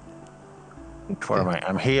 Where am I?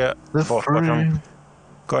 I'm here. But what I'm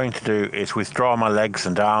going to do is withdraw my legs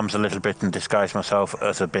and arms a little bit and disguise myself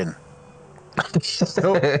as a bin.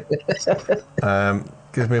 Cool.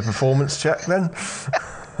 Give me a performance check then.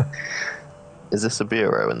 Is this a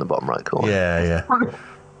bureau in the bottom right corner? Yeah.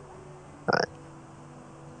 Right.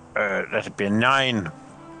 That'd be a 9.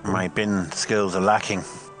 My bin skills are lacking.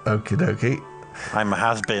 Okie dokie. I'm a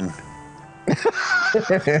has-been. You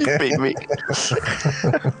beat me.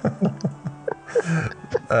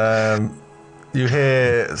 You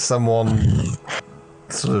hear someone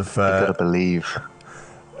sort of You gotta believe.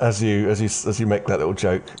 as you make that little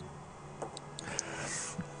joke.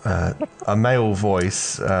 A male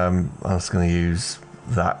voice. I was going to use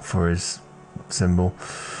that for his symbol.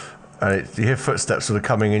 And you hear footsteps sort of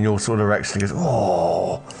coming in your sort of direction. He goes,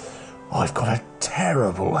 "Oh, I've got a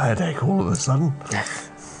terrible headache all of a sudden."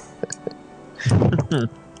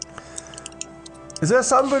 Is there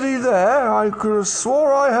somebody there? I could have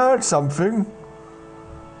swore I heard something.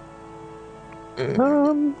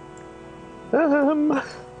 And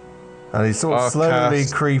he's sort of slowly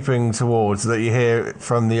creeping towards that. You hear it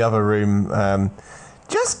from the other room.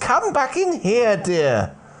 Just come back in here,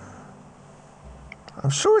 dear. I'm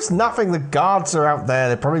sure it's nothing. The guards are out there.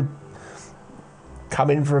 They're probably come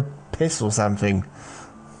in for a piss or something.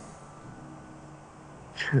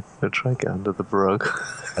 I'll try and get under the rug.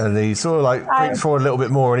 And he sort of like creeps forward a little bit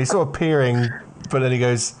more, and he's sort of peering, but then he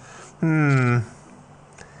goes,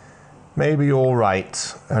 maybe you're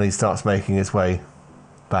right. And he starts making his way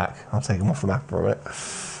back. I'll take him off the map for a minute.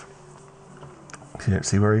 You don't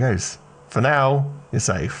see where he goes. For now, you're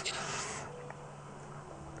safe.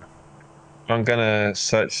 I'm gonna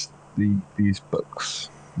search these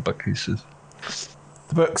bookcases.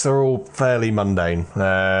 The books are all fairly mundane.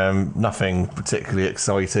 Nothing particularly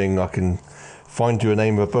exciting. I can find you a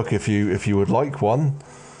name of a book if you would like one.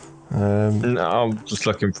 No, I'm just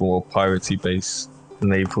looking for more piratey-based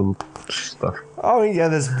naval stuff. Oh yeah,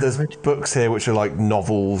 there's books here which are like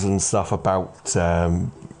novels and stuff about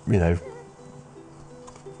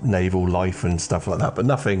naval life and stuff like that, but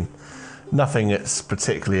nothing that's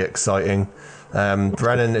particularly exciting.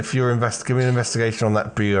 Brennan, if you're give me an investigation on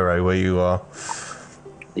that bureau where you are.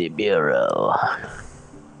 The bureau.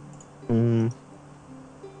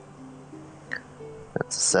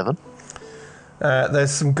 That's a 7.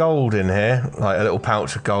 There's some gold in here, like a little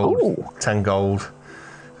pouch of gold. Ooh. 10 gold.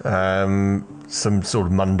 Some sort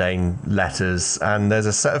of mundane letters, and there's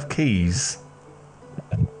a set of keys.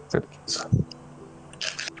 Set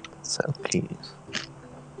of keys.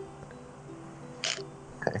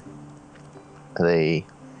 Okay. Are they...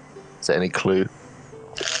 Is there any clue?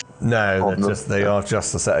 No, they are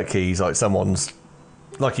just a set of keys. Like someone's,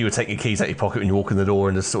 like you would take your keys out your pocket when you walk in the door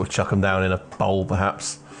and just sort of chuck them down in a bowl,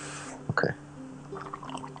 perhaps. Okay.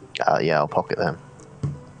 Yeah, I'll pocket them.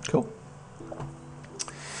 Cool.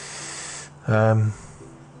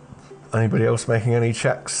 Anybody else making any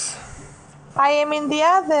checks? I am in the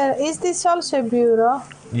other. Is this also a bureau?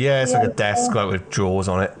 Yeah, it's like a desk, like with drawers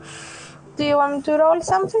on it. Do you want me to roll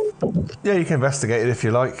something? Yeah, you can investigate it if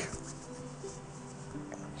you like.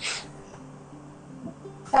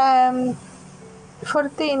 14.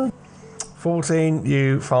 14,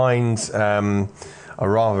 you find, a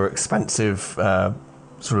rather expensive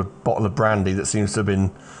sort of bottle of brandy that seems to have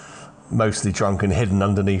been mostly drunk and hidden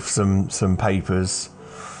underneath some papers.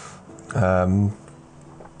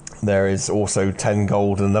 There is also 10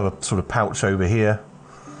 gold and another sort of pouch over here.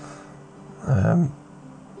 And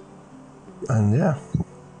yeah.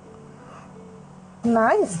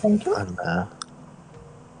 Nice, thank you. And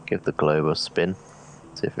give the globe a spin.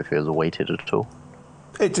 See if it feels weighted at all.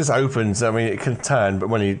 It just opens. I mean, it can turn, but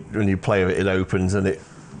when you play with it, it opens and it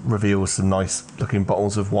reveals some nice looking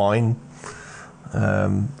bottles of wine,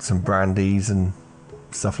 some brandies and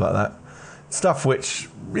stuff like that. Stuff which,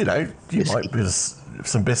 you know, you might be able to,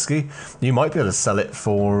 some whiskey. You might be able to sell it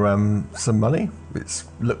for some money. It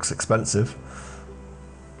looks expensive.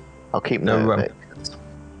 I'll keep note of it.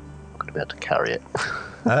 I'm going to be able to carry it.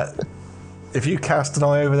 If you cast an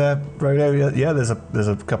eye over there, Rodo, yeah, there's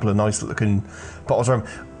a couple of nice looking bottles of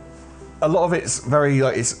rum. A lot of it's very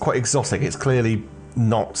it's quite exotic. It's clearly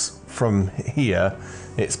not from here.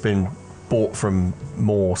 It's been bought from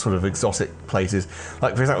more sort of exotic places.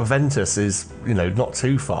 Like for example, Ventus is not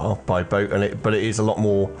too far by boat, but it is a lot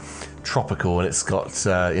more tropical, and it's got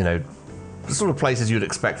the sort of places you'd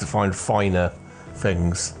expect to find finer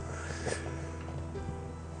things.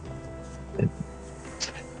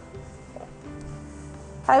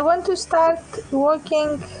 I want to start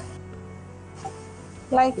walking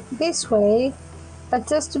like this way, but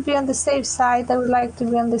just to be on the safe side, I would like to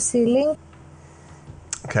be on the ceiling.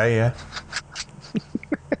 Okay, yeah.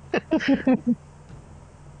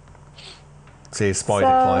 See, spider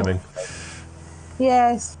climbing.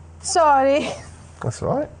 Yes. Sorry. That's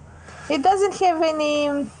all right. It doesn't have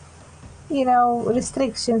any,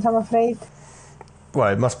 restrictions, I'm afraid.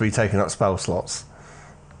 Well, it must be taking up spell slots.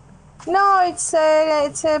 No, it's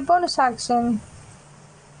a bonus action.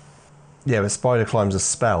 Yeah, but spider climb's a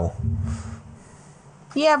spell.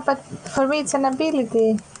 Yeah, but for me it's an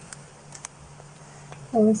ability.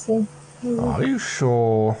 Let me see. Are you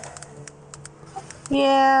sure?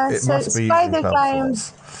 Yeah, It so must be spider using spell climb.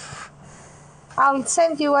 slots. I'll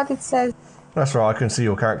send you what it says. That's right, I can see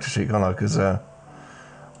your character sheet, can't I? Because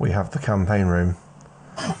we have the campaign room.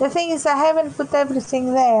 The thing is, I haven't put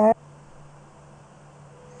everything there.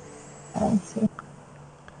 Let's see.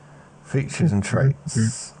 Features and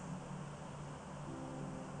traits.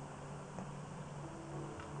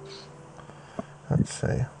 Let's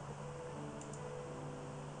see.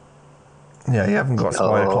 Yeah, you haven't got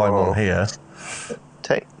spider climb on here.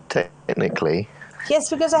 Technically. Yes,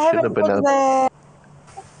 because I haven't put the.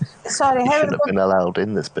 Sorry, I haven't Shouldn't have been allowed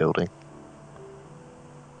in this building.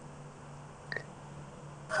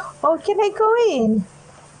 Oh, can I go in?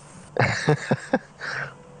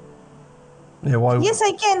 Yeah, why? Yes,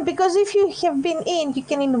 I can, because if you have been in, you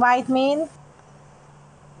can invite me in.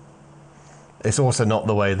 It's also not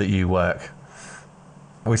the way that you work.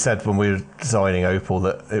 We said when we were designing Opal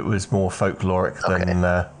that it was more folkloric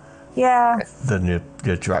than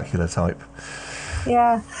your Dracula type.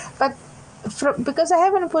 Yeah, but because I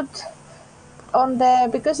haven't put on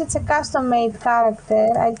because it's a custom-made character,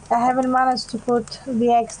 I haven't managed to put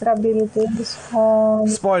the extra abilities.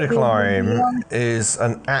 Spider climb is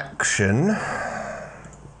an action,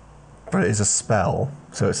 but it is a spell,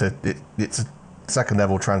 so it's a second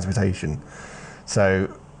level transmutation. So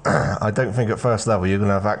I don't think at first level you're going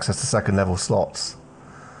to have access to second level slots.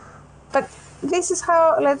 But this is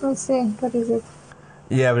how. Let me see. What is it?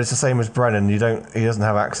 Yeah, but it's the same as Brennan. He doesn't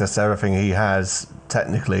have access to everything he has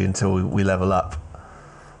technically until we level up.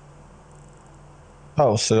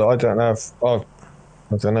 Oh, so I don't have. Oh,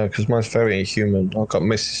 I don't know, because mine's very human. I've got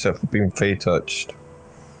Misty Step for being free touched.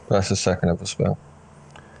 That's a second level spell.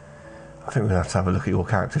 I think we're going to have a look at your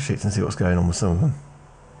character sheets and see what's going on with some of them.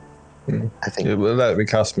 I think it will let me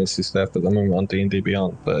cast Misty Step at the moment on D&D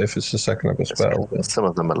Beyond, but if it's a second level spell, then... some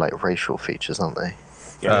of them are like racial features, aren't they?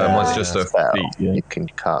 Mine's just a spell. feat, yeah. You can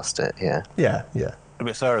cast it, yeah. Yeah.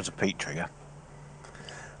 It's there as a peak trigger.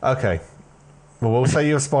 Okay. Well, we'll say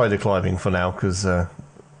you're spider climbing for now, because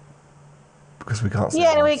we can't.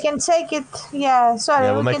 Yeah, and we can take it. Yeah, sorry.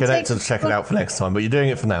 Yeah, we'll make a note to check it out for next time, but you're doing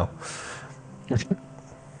it for now.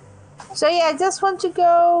 So yeah, I just want to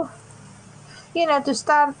go, to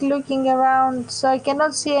start looking around. So I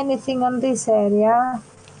cannot see anything on this area.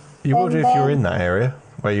 You will do if you're in that area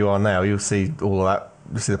where you are now. You'll see all of that.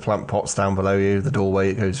 You'll see the plant pots down below you, the doorway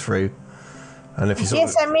it goes through, and if you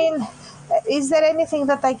Yes, I mean, is there anything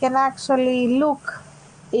that I can actually look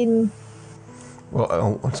in?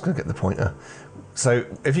 Well, I'm just going to get the pointer. So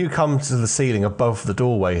if you come to the ceiling above the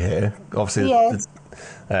doorway here, obviously, yes.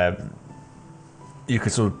 You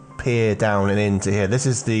could sort of peer down and into here. This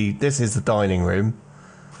is the dining room.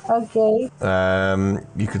 Okay.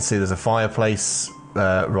 You can see there's a fireplace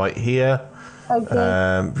right here.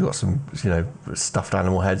 Okay. We've got some, stuffed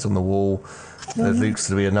animal heads on the wall. There looks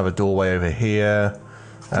to be another doorway over here.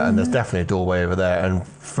 And there's definitely a doorway over there. And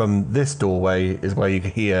from this doorway is where you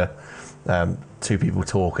can hear two people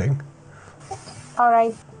talking. All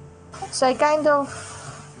right. So I kind of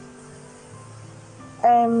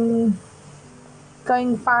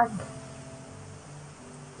going back.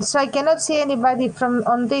 So I cannot see anybody from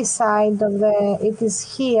on this side of the. It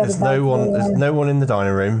is here. There's no one. There's no one in the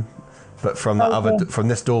dining room, but from that from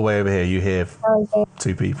this doorway over here, you hear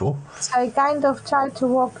two people. So I kind of try to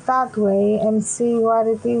walk that way and see what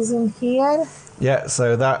it is in here. Yeah.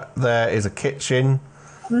 So that there is a kitchen,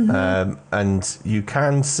 and you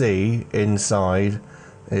can see inside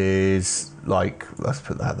is like, let's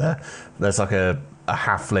put that there. There's like a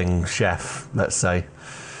halfling chef, let's say,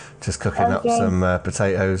 just cooking up some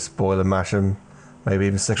potatoes, boil and mash them, maybe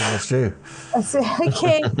even stick them in a stew.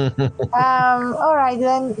 Okay. All right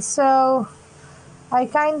then. So I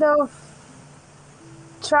kind of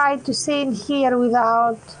try to see in here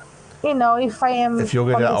without, if I am. If you're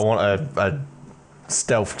gonna, I want a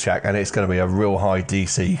stealth check, and it's going to be a real high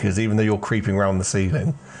DC because even though you're creeping around the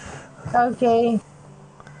ceiling. Okay.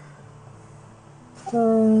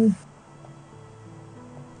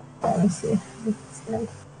 Let me see.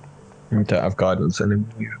 You don't have guidance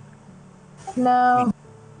anymore. No.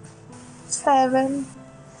 7.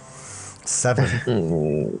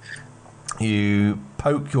 7. You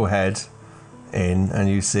poke your head in and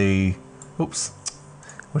you see... Oops.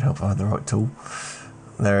 Would help if I had the right tool.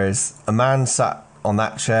 There is a man sat on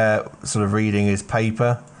that chair, sort of reading his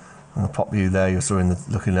paper. I'm going to pop you there. You're sort of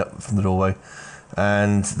looking up from the doorway.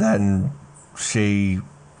 And then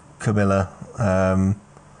Camilla...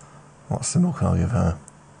 what symbol can I give her?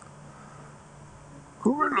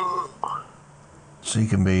 She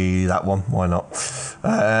can be that one, why not?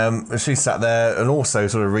 She sat there and also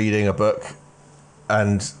sort of reading a book,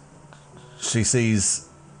 and she sees,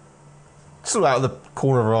 sort of out of the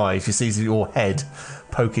corner of her eye, she sees your head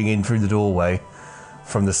poking in through the doorway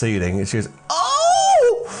from the ceiling, and she goes,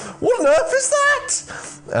 "Oh! What on earth is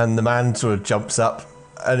that?" And the man sort of jumps up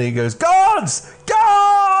and he goes, "Guards!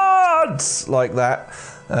 Guards!" like that.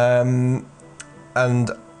 And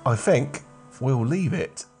I think we'll leave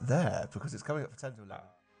it there because it's coming up for 10 to 11.